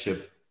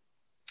relationship.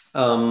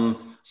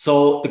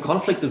 So the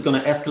conflict is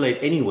going to escalate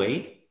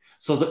anyway.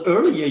 So the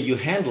earlier you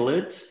handle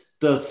it,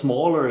 the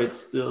smaller it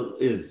still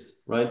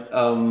is, right?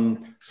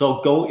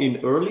 So go in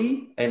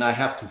early, and I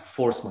have to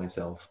force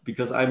myself,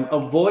 because I'm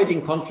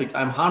avoiding conflicts.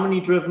 I'm harmony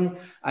driven.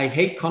 I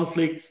hate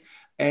conflicts.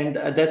 And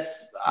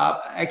that's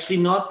actually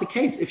not the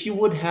case. If you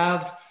would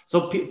have,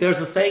 there's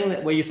a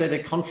saying where you say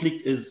that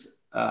conflict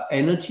is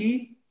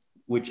energy,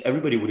 which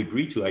everybody would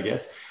agree to, I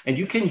guess. And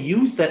you can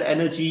use that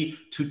energy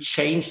to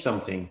change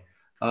something.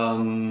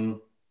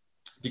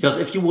 Because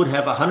if you would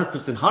have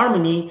 100%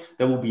 harmony,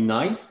 that would be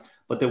nice,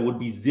 but there would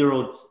be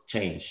zero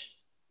change.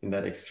 in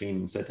that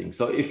extreme setting.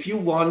 So if you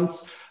want,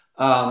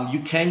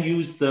 you can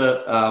use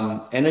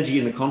the energy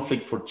in the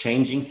conflict for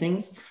changing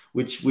things,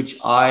 which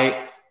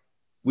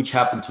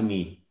happened to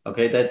me.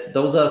 Okay, that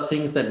those are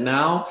things that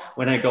now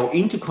when I go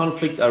into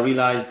conflicts, I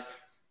realize,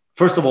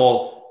 first of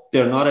all,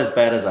 they're not as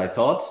bad as I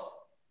thought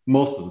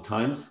most of the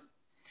times.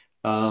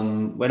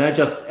 When I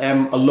just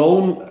am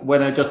alone,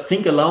 when I just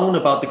think alone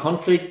about the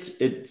conflict,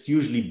 it's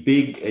usually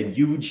big and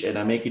huge, and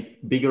I make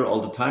it bigger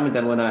all the time. And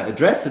then when I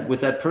address it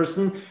with that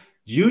person,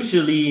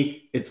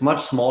 usually it's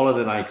much smaller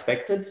than I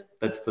expected.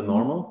 That's the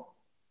normal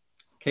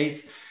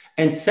case.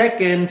 And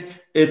second,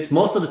 it's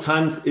most of the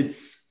times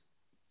it's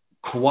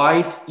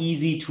quite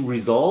easy to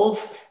resolve,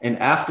 and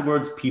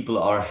afterwards people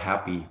are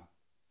happy.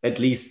 At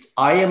least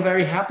I am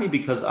very happy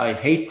because I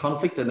hate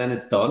conflicts, and then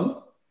it's done.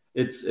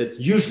 It's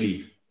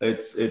usually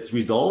it's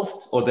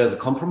resolved, or there's a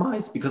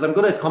compromise, because I'm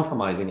good at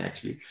compromising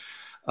actually.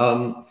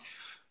 And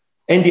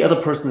the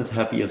other person is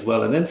happy as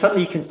well. And then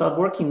suddenly you can start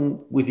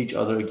working with each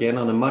other again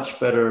on a much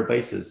better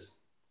basis.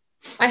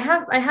 I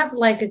have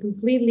like a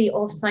completely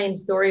off science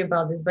story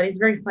about this, but it's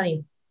very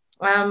funny.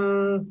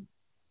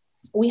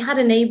 We had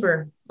a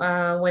neighbor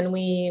when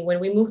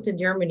we moved to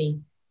Germany.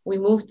 We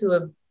moved to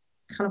a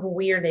kind of a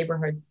weird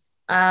neighborhood,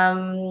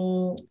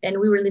 and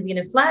we were living in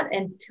a flat,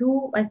 and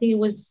I think it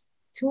was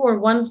two or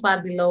one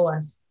flat below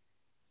us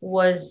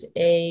was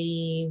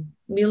a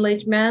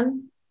middle-aged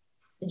man,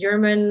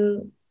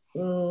 German,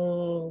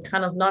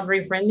 kind of not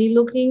very friendly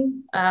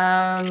looking,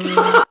 at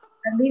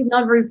least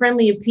not very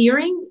friendly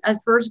appearing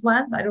at first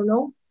glance. I don't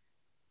know.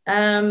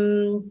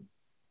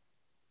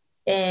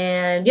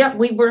 And yeah,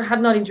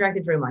 had not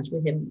interacted very much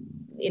with him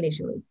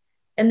initially.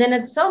 And then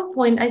at some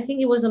point, I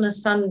think it was on a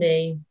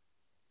Sunday.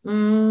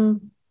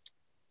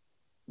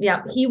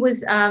 Yeah, he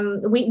was.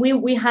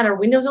 We had our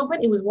windows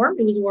open. It was warm.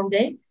 It was a warm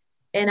day,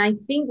 and I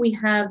think we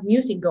have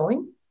music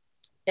going,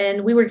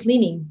 and we were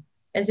cleaning,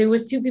 and so it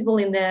was two people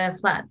in the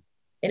flat,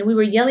 and we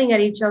were yelling at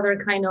each other,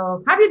 kind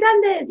of, "Have you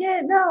done this?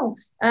 Yeah, no.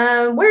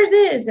 Where's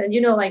this?" And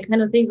like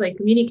kind of things, like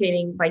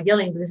communicating by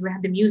yelling, because we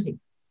had the music,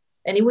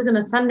 and it was on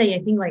a Sunday, I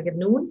think, like at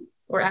noon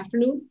or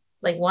afternoon,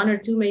 like 1 or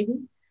 2 maybe.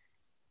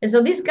 And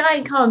so this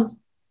guy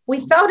comes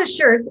without a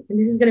shirt, and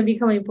this is going to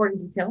become an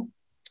important detail,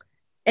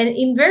 and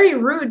in very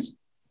rude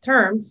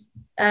terms,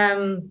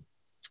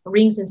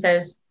 rings and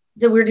says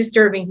that we're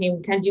disturbing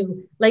him. Can't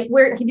you, like,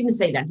 where he didn't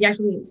say that. He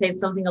actually said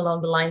something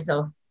along the lines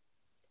of,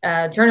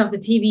 turn off the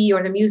TV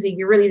or the music.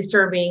 You're really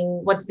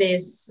disturbing. What's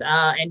this?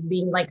 And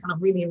being like kind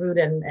of really rude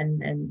and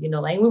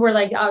like we were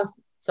like, oh,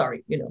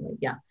 sorry, like,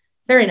 yeah,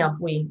 fair enough.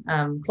 We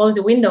close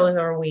the windows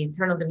or we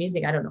turn on the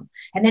music. I don't know.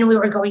 And then we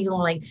were going on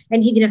like,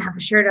 and he didn't have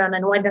a shirt on,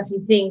 and what does he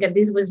think? And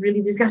this was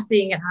really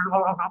disgusting. And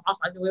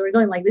we were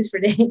going like this for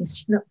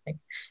days. Like,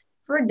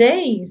 for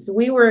days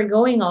we were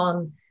going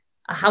on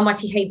how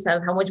much he hates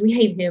us, how much we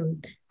hate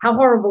him, how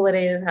horrible it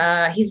is.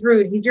 He's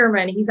rude, he's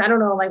German, he's, I don't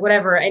know, like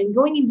whatever, and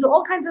going into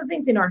all kinds of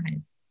things in our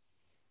heads.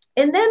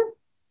 And then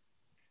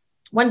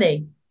one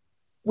day,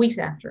 weeks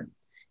after,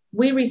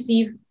 we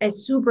received a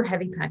super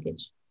heavy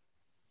package.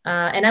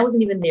 And I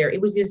wasn't even there. It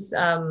was this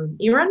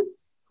Iran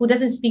who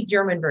doesn't speak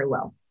German very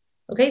well.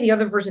 Okay, the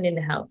other person in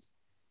the house.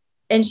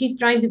 And she's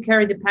trying to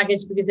carry the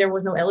package because there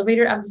was no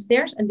elevator up the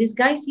stairs. And this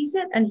guy sees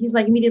it and he's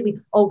like immediately,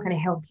 oh, can I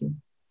help you?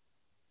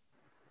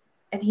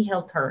 And he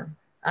helped her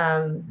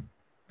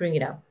bring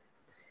it up.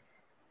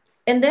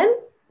 And then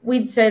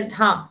we said,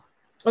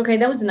 okay,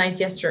 that was a nice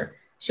gesture.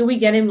 Should we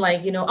get him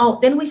like,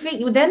 then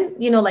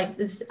like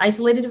this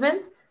isolated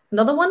event,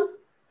 another one.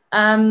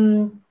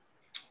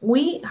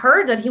 We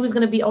heard that he was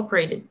going to be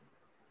operated.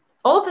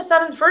 All of a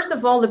sudden, first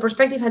of all, the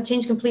perspective had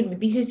changed completely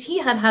because he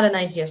had a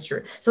nice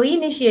gesture. So he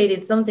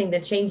initiated something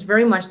that changed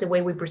very much the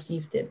way we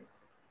perceived it.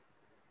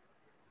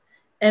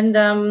 And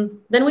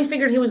then we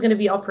figured he was going to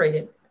be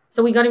operated.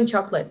 So we got him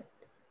chocolate.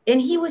 And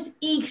he was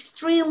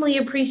extremely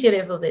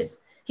appreciative of this.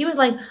 He was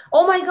like,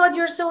 oh my God,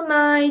 you're so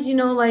nice.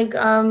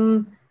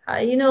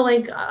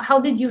 How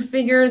did you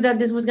figure that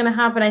this was going to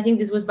happen? I think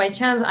this was by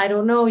chance. I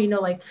don't know.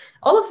 Like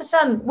all of a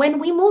sudden, when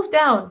we moved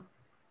out,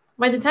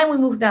 by the time we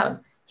moved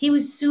out, he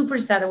was super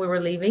sad that we were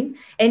leaving.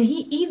 And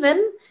he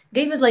even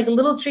gave us like a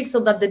little trick so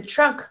that the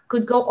truck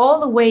could go all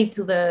the way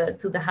to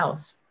the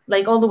house,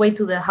 like all the way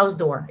to the house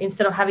door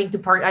instead of having to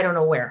park, I don't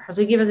know where.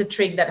 So he gave us a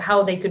trick that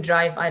how they could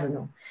drive, I don't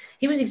know.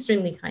 He was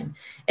extremely kind.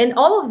 And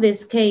all of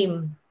this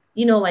came,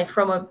 like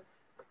from a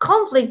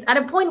conflict at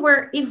a point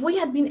where if we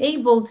had been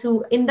able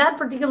to, in that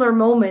particular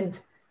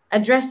moment,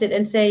 address it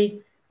and say,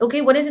 okay,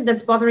 what is it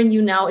that's bothering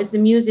you now? It's the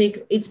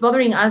music. It's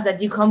bothering us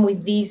that you come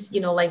with these,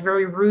 like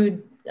very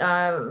rude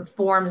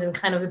forms and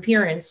kind of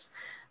appearance.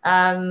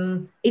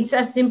 It's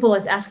as simple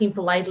as asking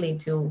politely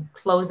to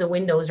close the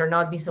windows or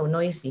not be so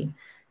noisy.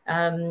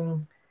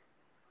 And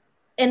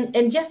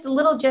just a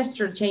little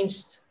gesture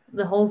changed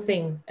the whole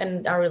thing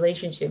and our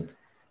relationship.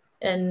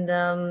 And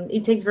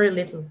it takes very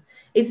little.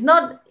 It's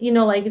not,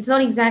 it's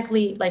not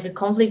exactly like a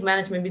conflict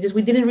management because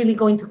we didn't really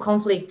go into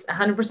conflict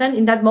 100%.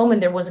 In that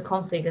moment, there was a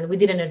conflict and we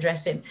didn't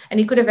address it. And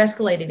it could have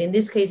escalated. In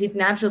this case, it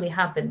naturally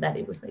happened that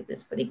it was like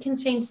this, but it can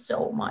change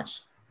so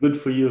much. Good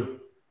for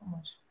you. So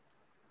much.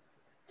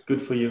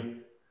 Good for you.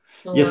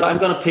 So Yes, I'm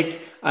gonna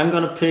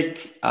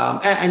pick,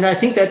 and I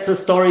think that's a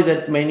story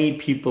that many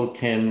people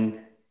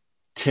can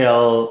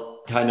tell,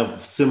 kind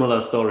of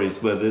similar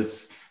stories where this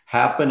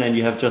happened and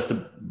you have just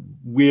a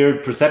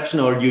weird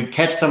perception, or you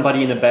catch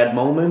somebody in a bad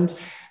moment,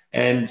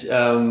 and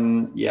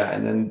yeah,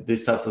 and then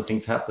these types of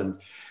things happened.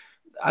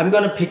 I'm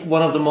going to pick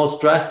one of the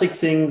most drastic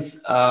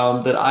things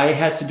that I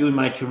had to do in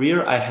my career.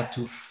 I had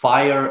to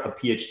fire a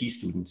PhD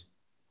student.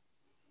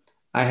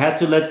 I had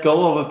to let go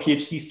of a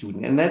PhD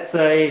student. And that's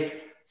a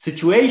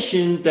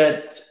situation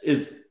that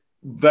is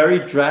very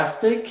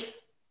drastic.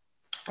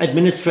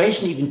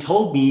 Administration even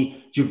told me,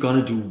 "You're going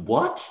to do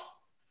what?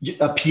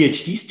 A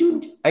PhD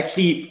student?"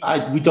 Actually,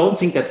 we don't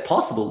think that's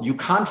possible. You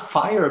can't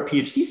fire a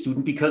PhD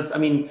student because, I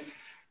mean,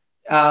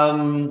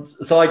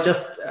 so I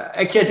just,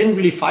 actually, I didn't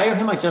really fire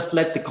him. I just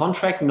let the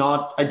contract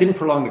I didn't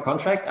prolong the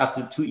contract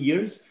after 2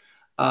 years.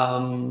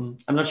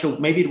 I'm not sure,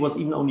 maybe it was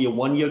even only a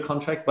 1 year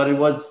contract, but it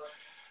was,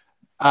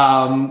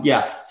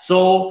 yeah. So,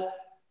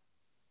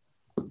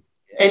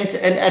 and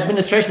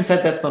administration said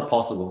that's not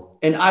possible.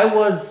 And I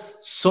was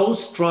so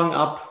strung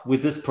up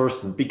with this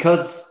person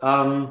because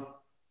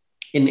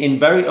in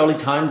very early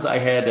times, I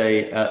had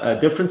a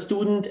different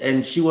student and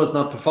she was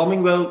not performing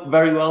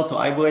very well. So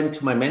I went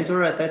to my mentor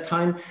at that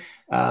time,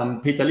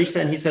 Peter Lichter,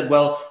 and he said,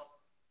 well,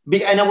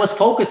 and I was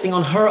focusing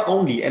on her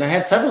only, and I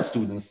had several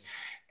students.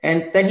 And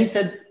then he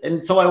said,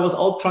 and so I was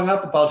all strung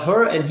up about her.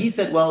 And he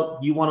said, well,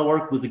 you want to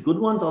work with the good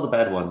ones or the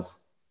bad ones?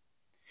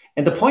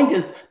 And the point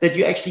is that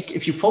you actually,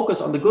 if you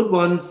focus on the good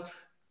ones,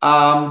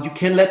 you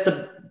can let the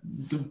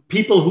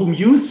people whom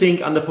you think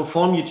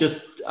underperform, you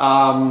just,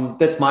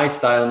 that's my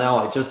style now.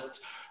 I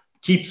just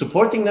keep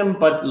supporting them,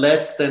 but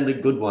less than the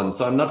good ones.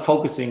 So I'm not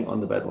focusing on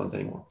the bad ones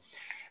anymore.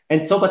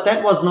 And so, but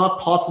that was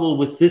not possible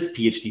with this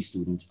PhD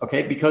student,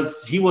 okay?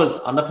 Because he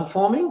was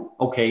underperforming.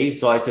 Okay,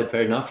 so I said,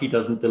 fair enough. He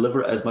doesn't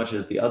deliver as much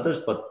as the others,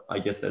 but I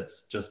guess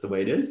that's just the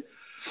way it is.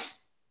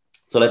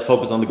 So let's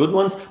focus on the good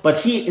ones. But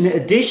he, in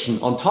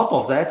addition, on top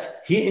of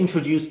that, he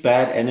introduced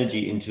bad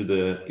energy into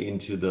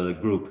the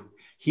group.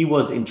 He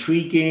was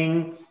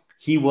intriguing.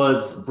 He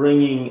was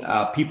bringing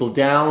people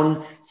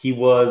down. He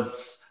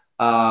was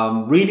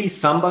really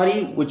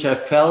somebody which I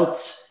felt,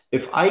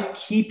 if I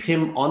keep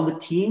him on the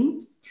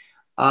team,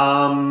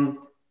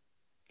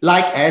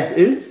 like as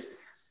is,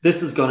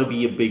 this is going to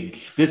be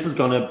this is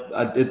going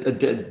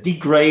to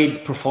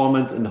degrade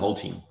performance in the whole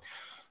team.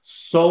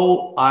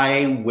 So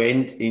I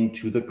went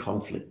into the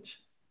conflict,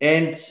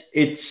 and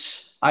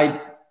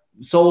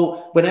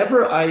so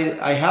whenever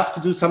I have to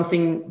do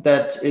something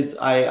that is,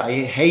 I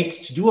hate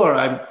to do, or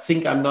I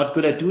think I'm not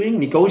good at doing,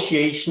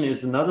 negotiation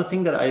is another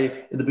thing that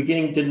I, in the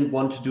beginning, didn't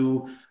want to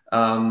do.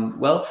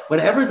 Well,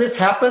 whenever this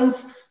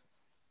happens,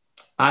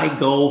 I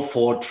go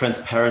for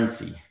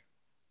transparency.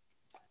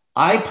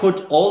 I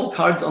put all the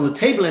cards on the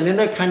table, and then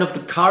they're kind of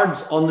the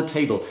cards on the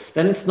table.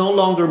 Then it's no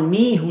longer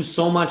me who's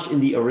so much in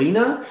the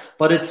arena,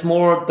 but it's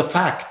more the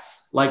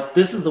facts. Like,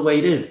 this is the way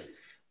it is.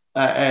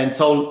 And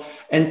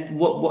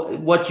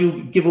what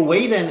you give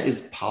away then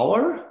is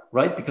power,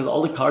 right? Because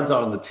all the cards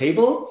are on the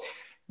table.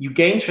 You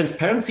gain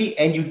transparency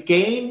and you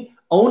gain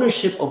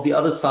ownership of the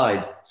other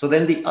side. So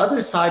then the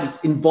other side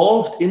is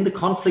involved in the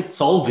conflict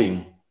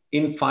solving,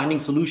 in finding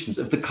solutions.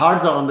 If the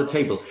cards are on the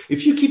table,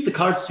 if you keep the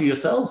cards to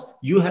yourselves,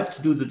 you have to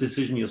do the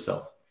decision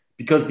yourself,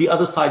 because the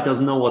other side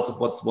doesn't know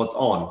what's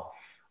on,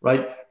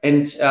 right?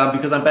 And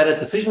because I'm bad at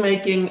decision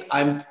making,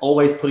 I'm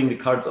always putting the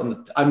cards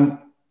on I'm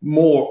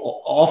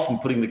more often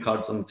putting the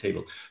cards on the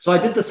table. So I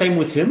did the same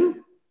with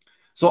him.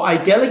 So I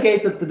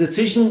delegated the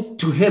decision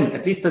to him.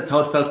 At least that's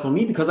how it felt for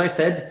me, because I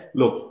said,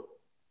 look,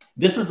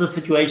 this is the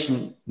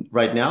situation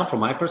right now from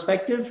my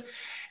perspective.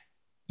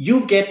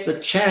 You get the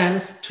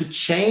chance to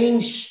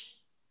change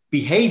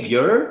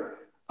behavior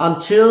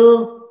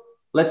until,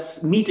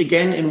 let's meet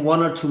again in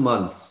 1 or 2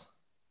 months,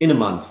 in a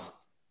month.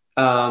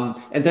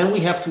 And then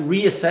we have to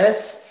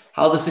reassess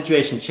how the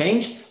situation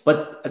changed.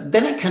 But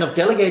then I kind of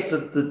delegate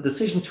the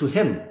decision to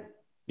him.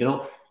 You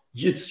know,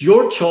 it's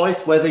your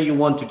choice whether you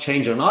want to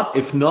change or not.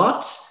 If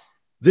not,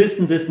 this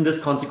and this and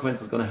this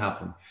consequence is going to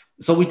happen.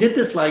 So we did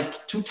this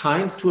like 2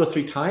 or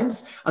 3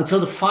 times, until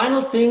the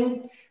final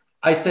thing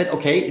I said,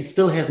 okay, it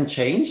still hasn't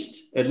changed,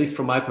 at least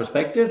from my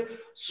perspective.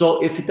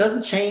 So if it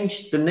doesn't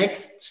change the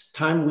next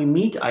time we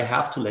meet, I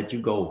have to let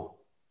you go.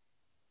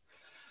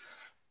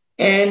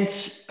 And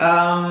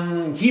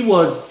he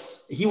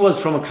was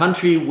from a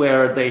country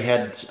where they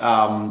had,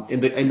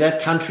 in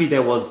that country,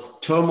 there was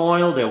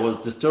turmoil, there was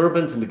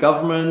disturbance in the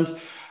government.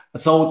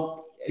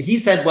 So he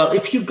said, well,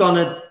 if you're going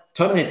to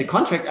terminate the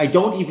contract, I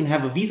don't even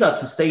have a visa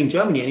to stay in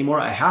Germany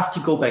anymore. I have to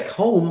go back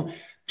home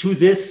to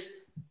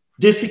this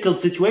difficult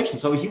situation.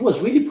 So he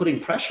was really putting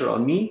pressure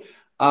on me.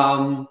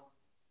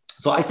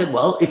 So I said,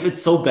 well, if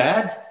it's so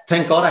bad,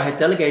 thank God I had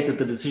delegated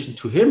the decision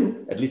to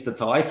him. At least that's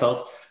how I felt.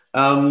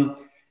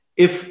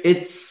 If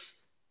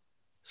it's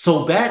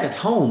so bad at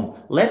home,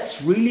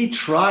 let's really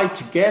try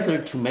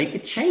together to make a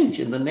change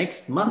in the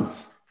next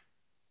month,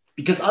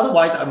 because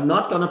otherwise I'm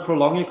not going to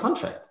prolong your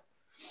contract.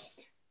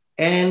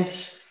 And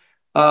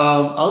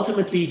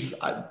Ultimately,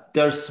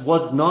 there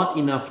was not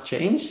enough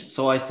change.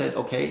 So I said,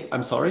 okay,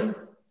 I'm sorry.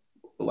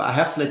 I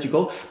have to let you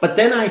go. But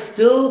then I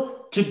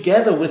still,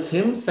 together with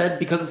him, said,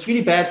 because it's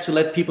really bad to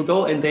let people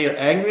go and they are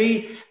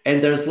angry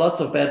and there's lots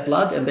of bad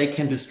blood and they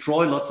can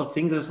destroy lots of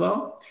things as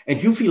well.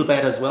 And you feel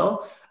bad as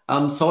well.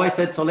 So I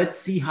said, so let's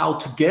see how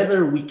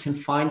together we can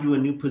find you a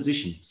new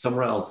position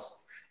somewhere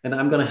else. And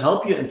I'm going to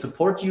help you and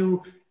support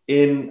you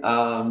in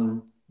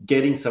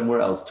getting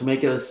somewhere else to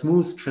make it a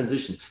smooth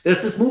transition.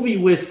 There's this movie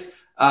with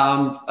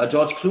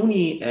George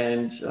Clooney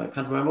and I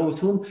can't remember with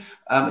whom.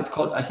 It's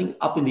called, I think,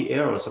 Up in the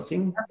Air or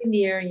something. Up in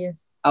the air,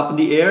 yes. Up in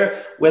the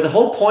Air, where the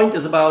whole point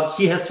is about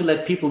he has to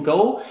let people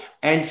go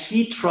and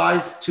he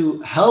tries to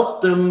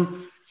help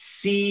them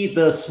see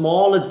the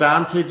small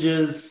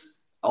advantages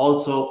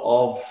also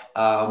of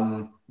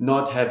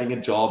not having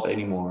a job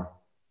anymore.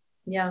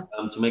 Yeah.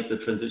 To make the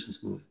transition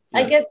smooth.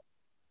 I guess,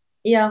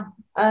 yeah.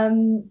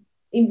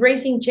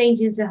 Embracing change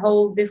is a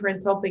whole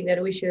different topic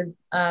that we should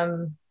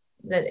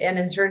and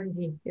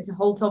uncertainty is a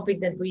whole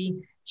topic that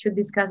we should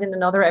discuss in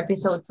another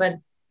episode. But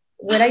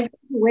what I take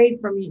away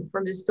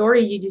from the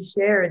story you just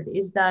shared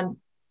is that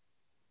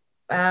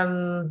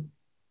going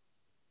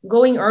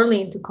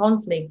early into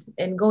conflict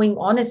and going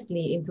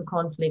honestly into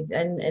conflict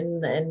and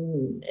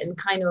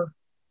kind of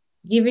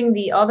giving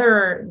the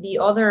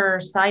other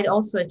side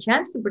also a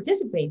chance to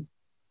participate,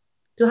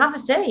 to have a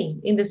say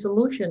in the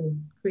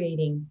solution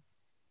creating,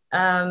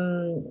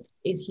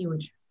 is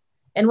huge.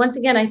 And once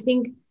again, I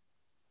think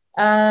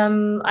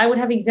I would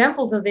have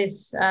examples of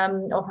this,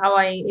 of how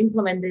I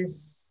implement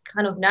this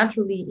kind of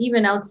naturally,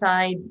 even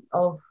outside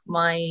of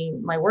my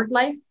work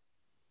life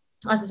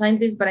as a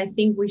scientist. But I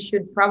think we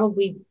should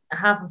probably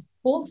have a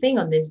full thing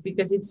on this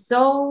because it's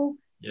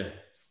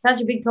such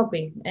a big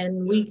topic,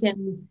 and we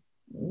can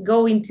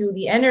go into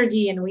the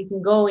energy and we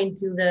can go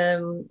into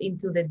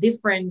the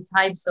different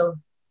types of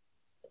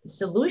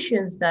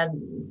solutions that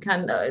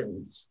can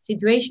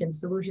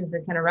solutions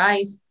that can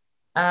arise,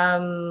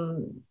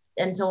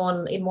 and so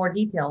on in more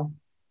detail.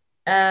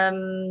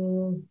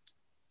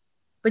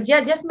 But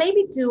yeah, just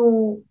maybe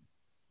to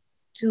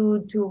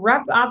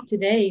wrap up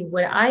today,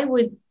 what I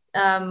would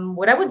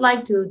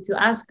like to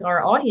ask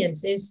our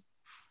audience is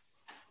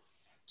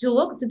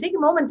to take a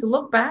moment to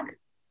look back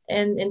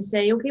and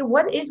say, okay,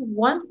 what is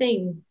one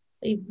thing,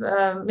 if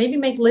maybe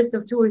make a list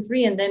of 2 or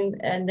 3 and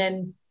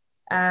then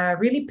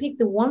really pick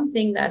the one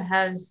thing that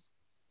has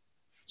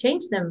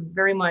changed them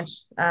very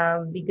much,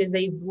 because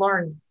they've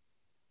learned.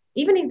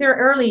 Even if they're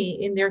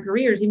early in their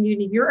careers, even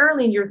if you're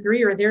early in your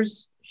career,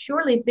 there's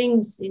surely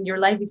things in your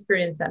life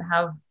experience that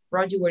have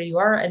brought you where you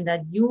are and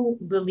that you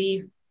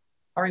believe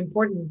are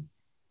important.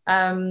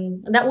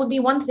 And that would be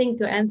one thing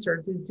to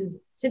answer,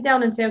 to sit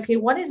down and say, okay,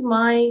 what is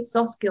my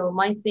soft skill,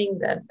 my thing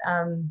that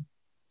I'm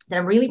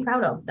really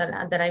proud of,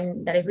 that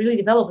I've really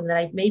developed and that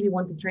I maybe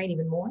want to train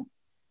even more.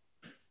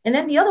 And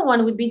then the other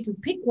one would be to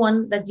pick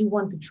one that you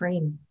want to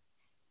train.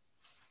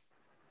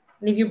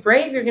 And if you're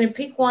brave, you're going to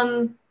pick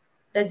one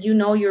that you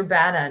know you're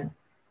bad at,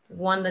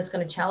 one that's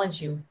going to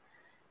challenge you.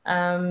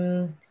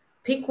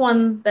 Pick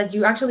one that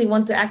you actually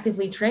want to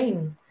actively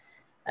train,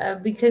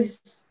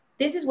 because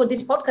this is what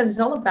this podcast is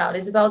all about.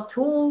 It's about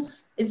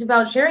tools. It's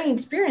about sharing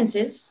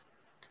experiences,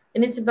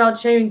 and it's about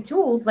sharing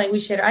tools like we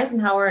share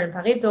Eisenhower and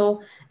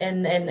Pareto,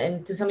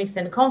 and to some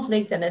extent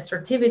conflict and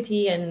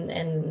assertivity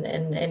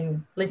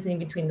and listening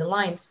between the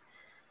lines,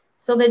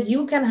 so that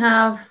you can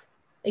have,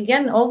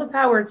 again, all the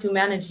power to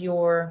manage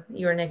your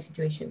next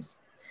situations.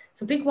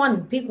 So pick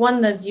one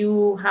that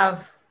you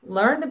have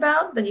learned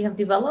about, that you have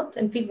developed,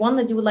 and pick one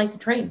that you would like to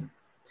train.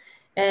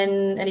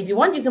 And if you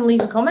want, you can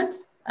leave a comment,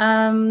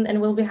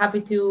 and we'll be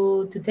happy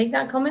to take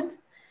that comment.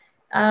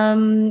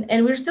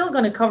 And we're still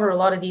going to cover a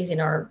lot of these in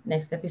our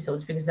next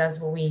episodes, because that's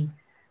what we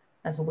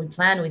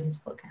plan with this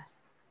podcast.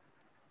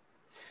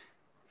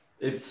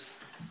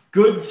 It's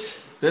good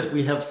that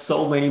we have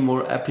so many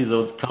more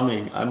episodes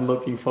coming. I'm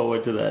looking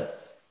forward to that.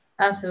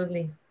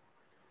 Absolutely.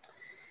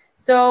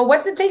 So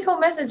what's the take-home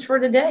message for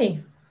the day?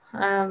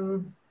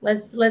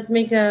 Let's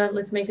make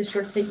a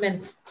short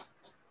segment.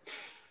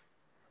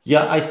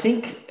 Yeah, I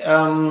think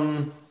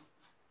the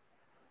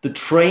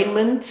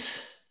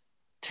trainment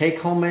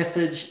take-home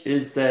message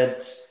is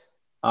that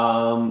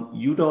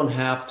you don't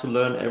have to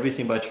learn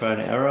everything by trial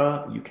and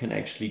error. You can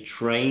actually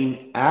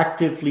train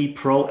actively,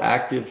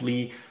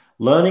 proactively,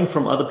 learning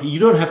from other people. You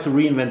don't have to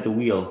reinvent the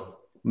wheel.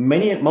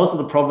 Most of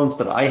the problems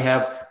that I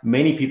have,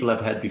 many people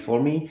have had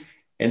before me,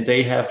 and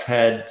they have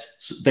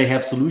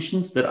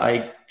solutions that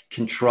I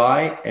can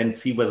try and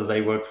see whether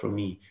they work for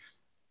me.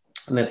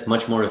 And that's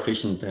much more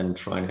efficient than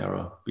try and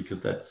error,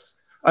 because it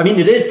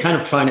is kind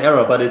of try and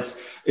error, but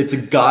it's a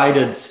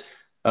guided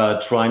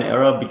try and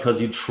error,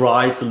 because you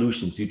try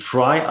solutions, you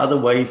try other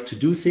ways to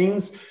do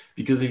things,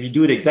 because if you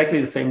do it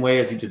exactly the same way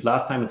as you did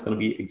last time, it's going to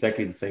be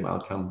exactly the same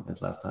outcome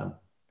as last time.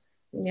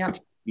 Yeah. Which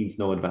means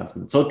no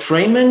advancement. So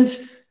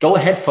trainment, go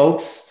ahead,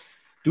 folks.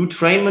 Do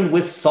trainment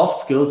with soft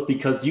skills,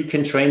 because you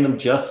can train them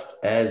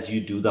just as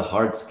you do the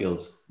hard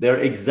skills. They're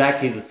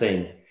exactly the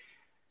same.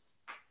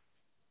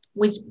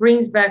 Which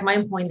brings back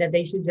my point that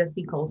they should just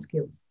be called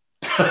skills.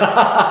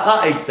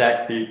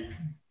 Exactly.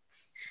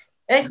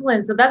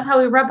 Excellent. So that's how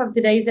we wrap up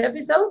today's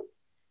episode.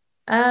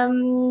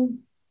 Um,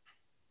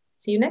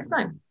 See you next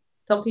time.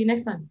 Talk to you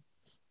next time.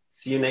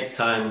 See you next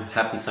time.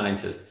 Happy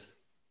scientists.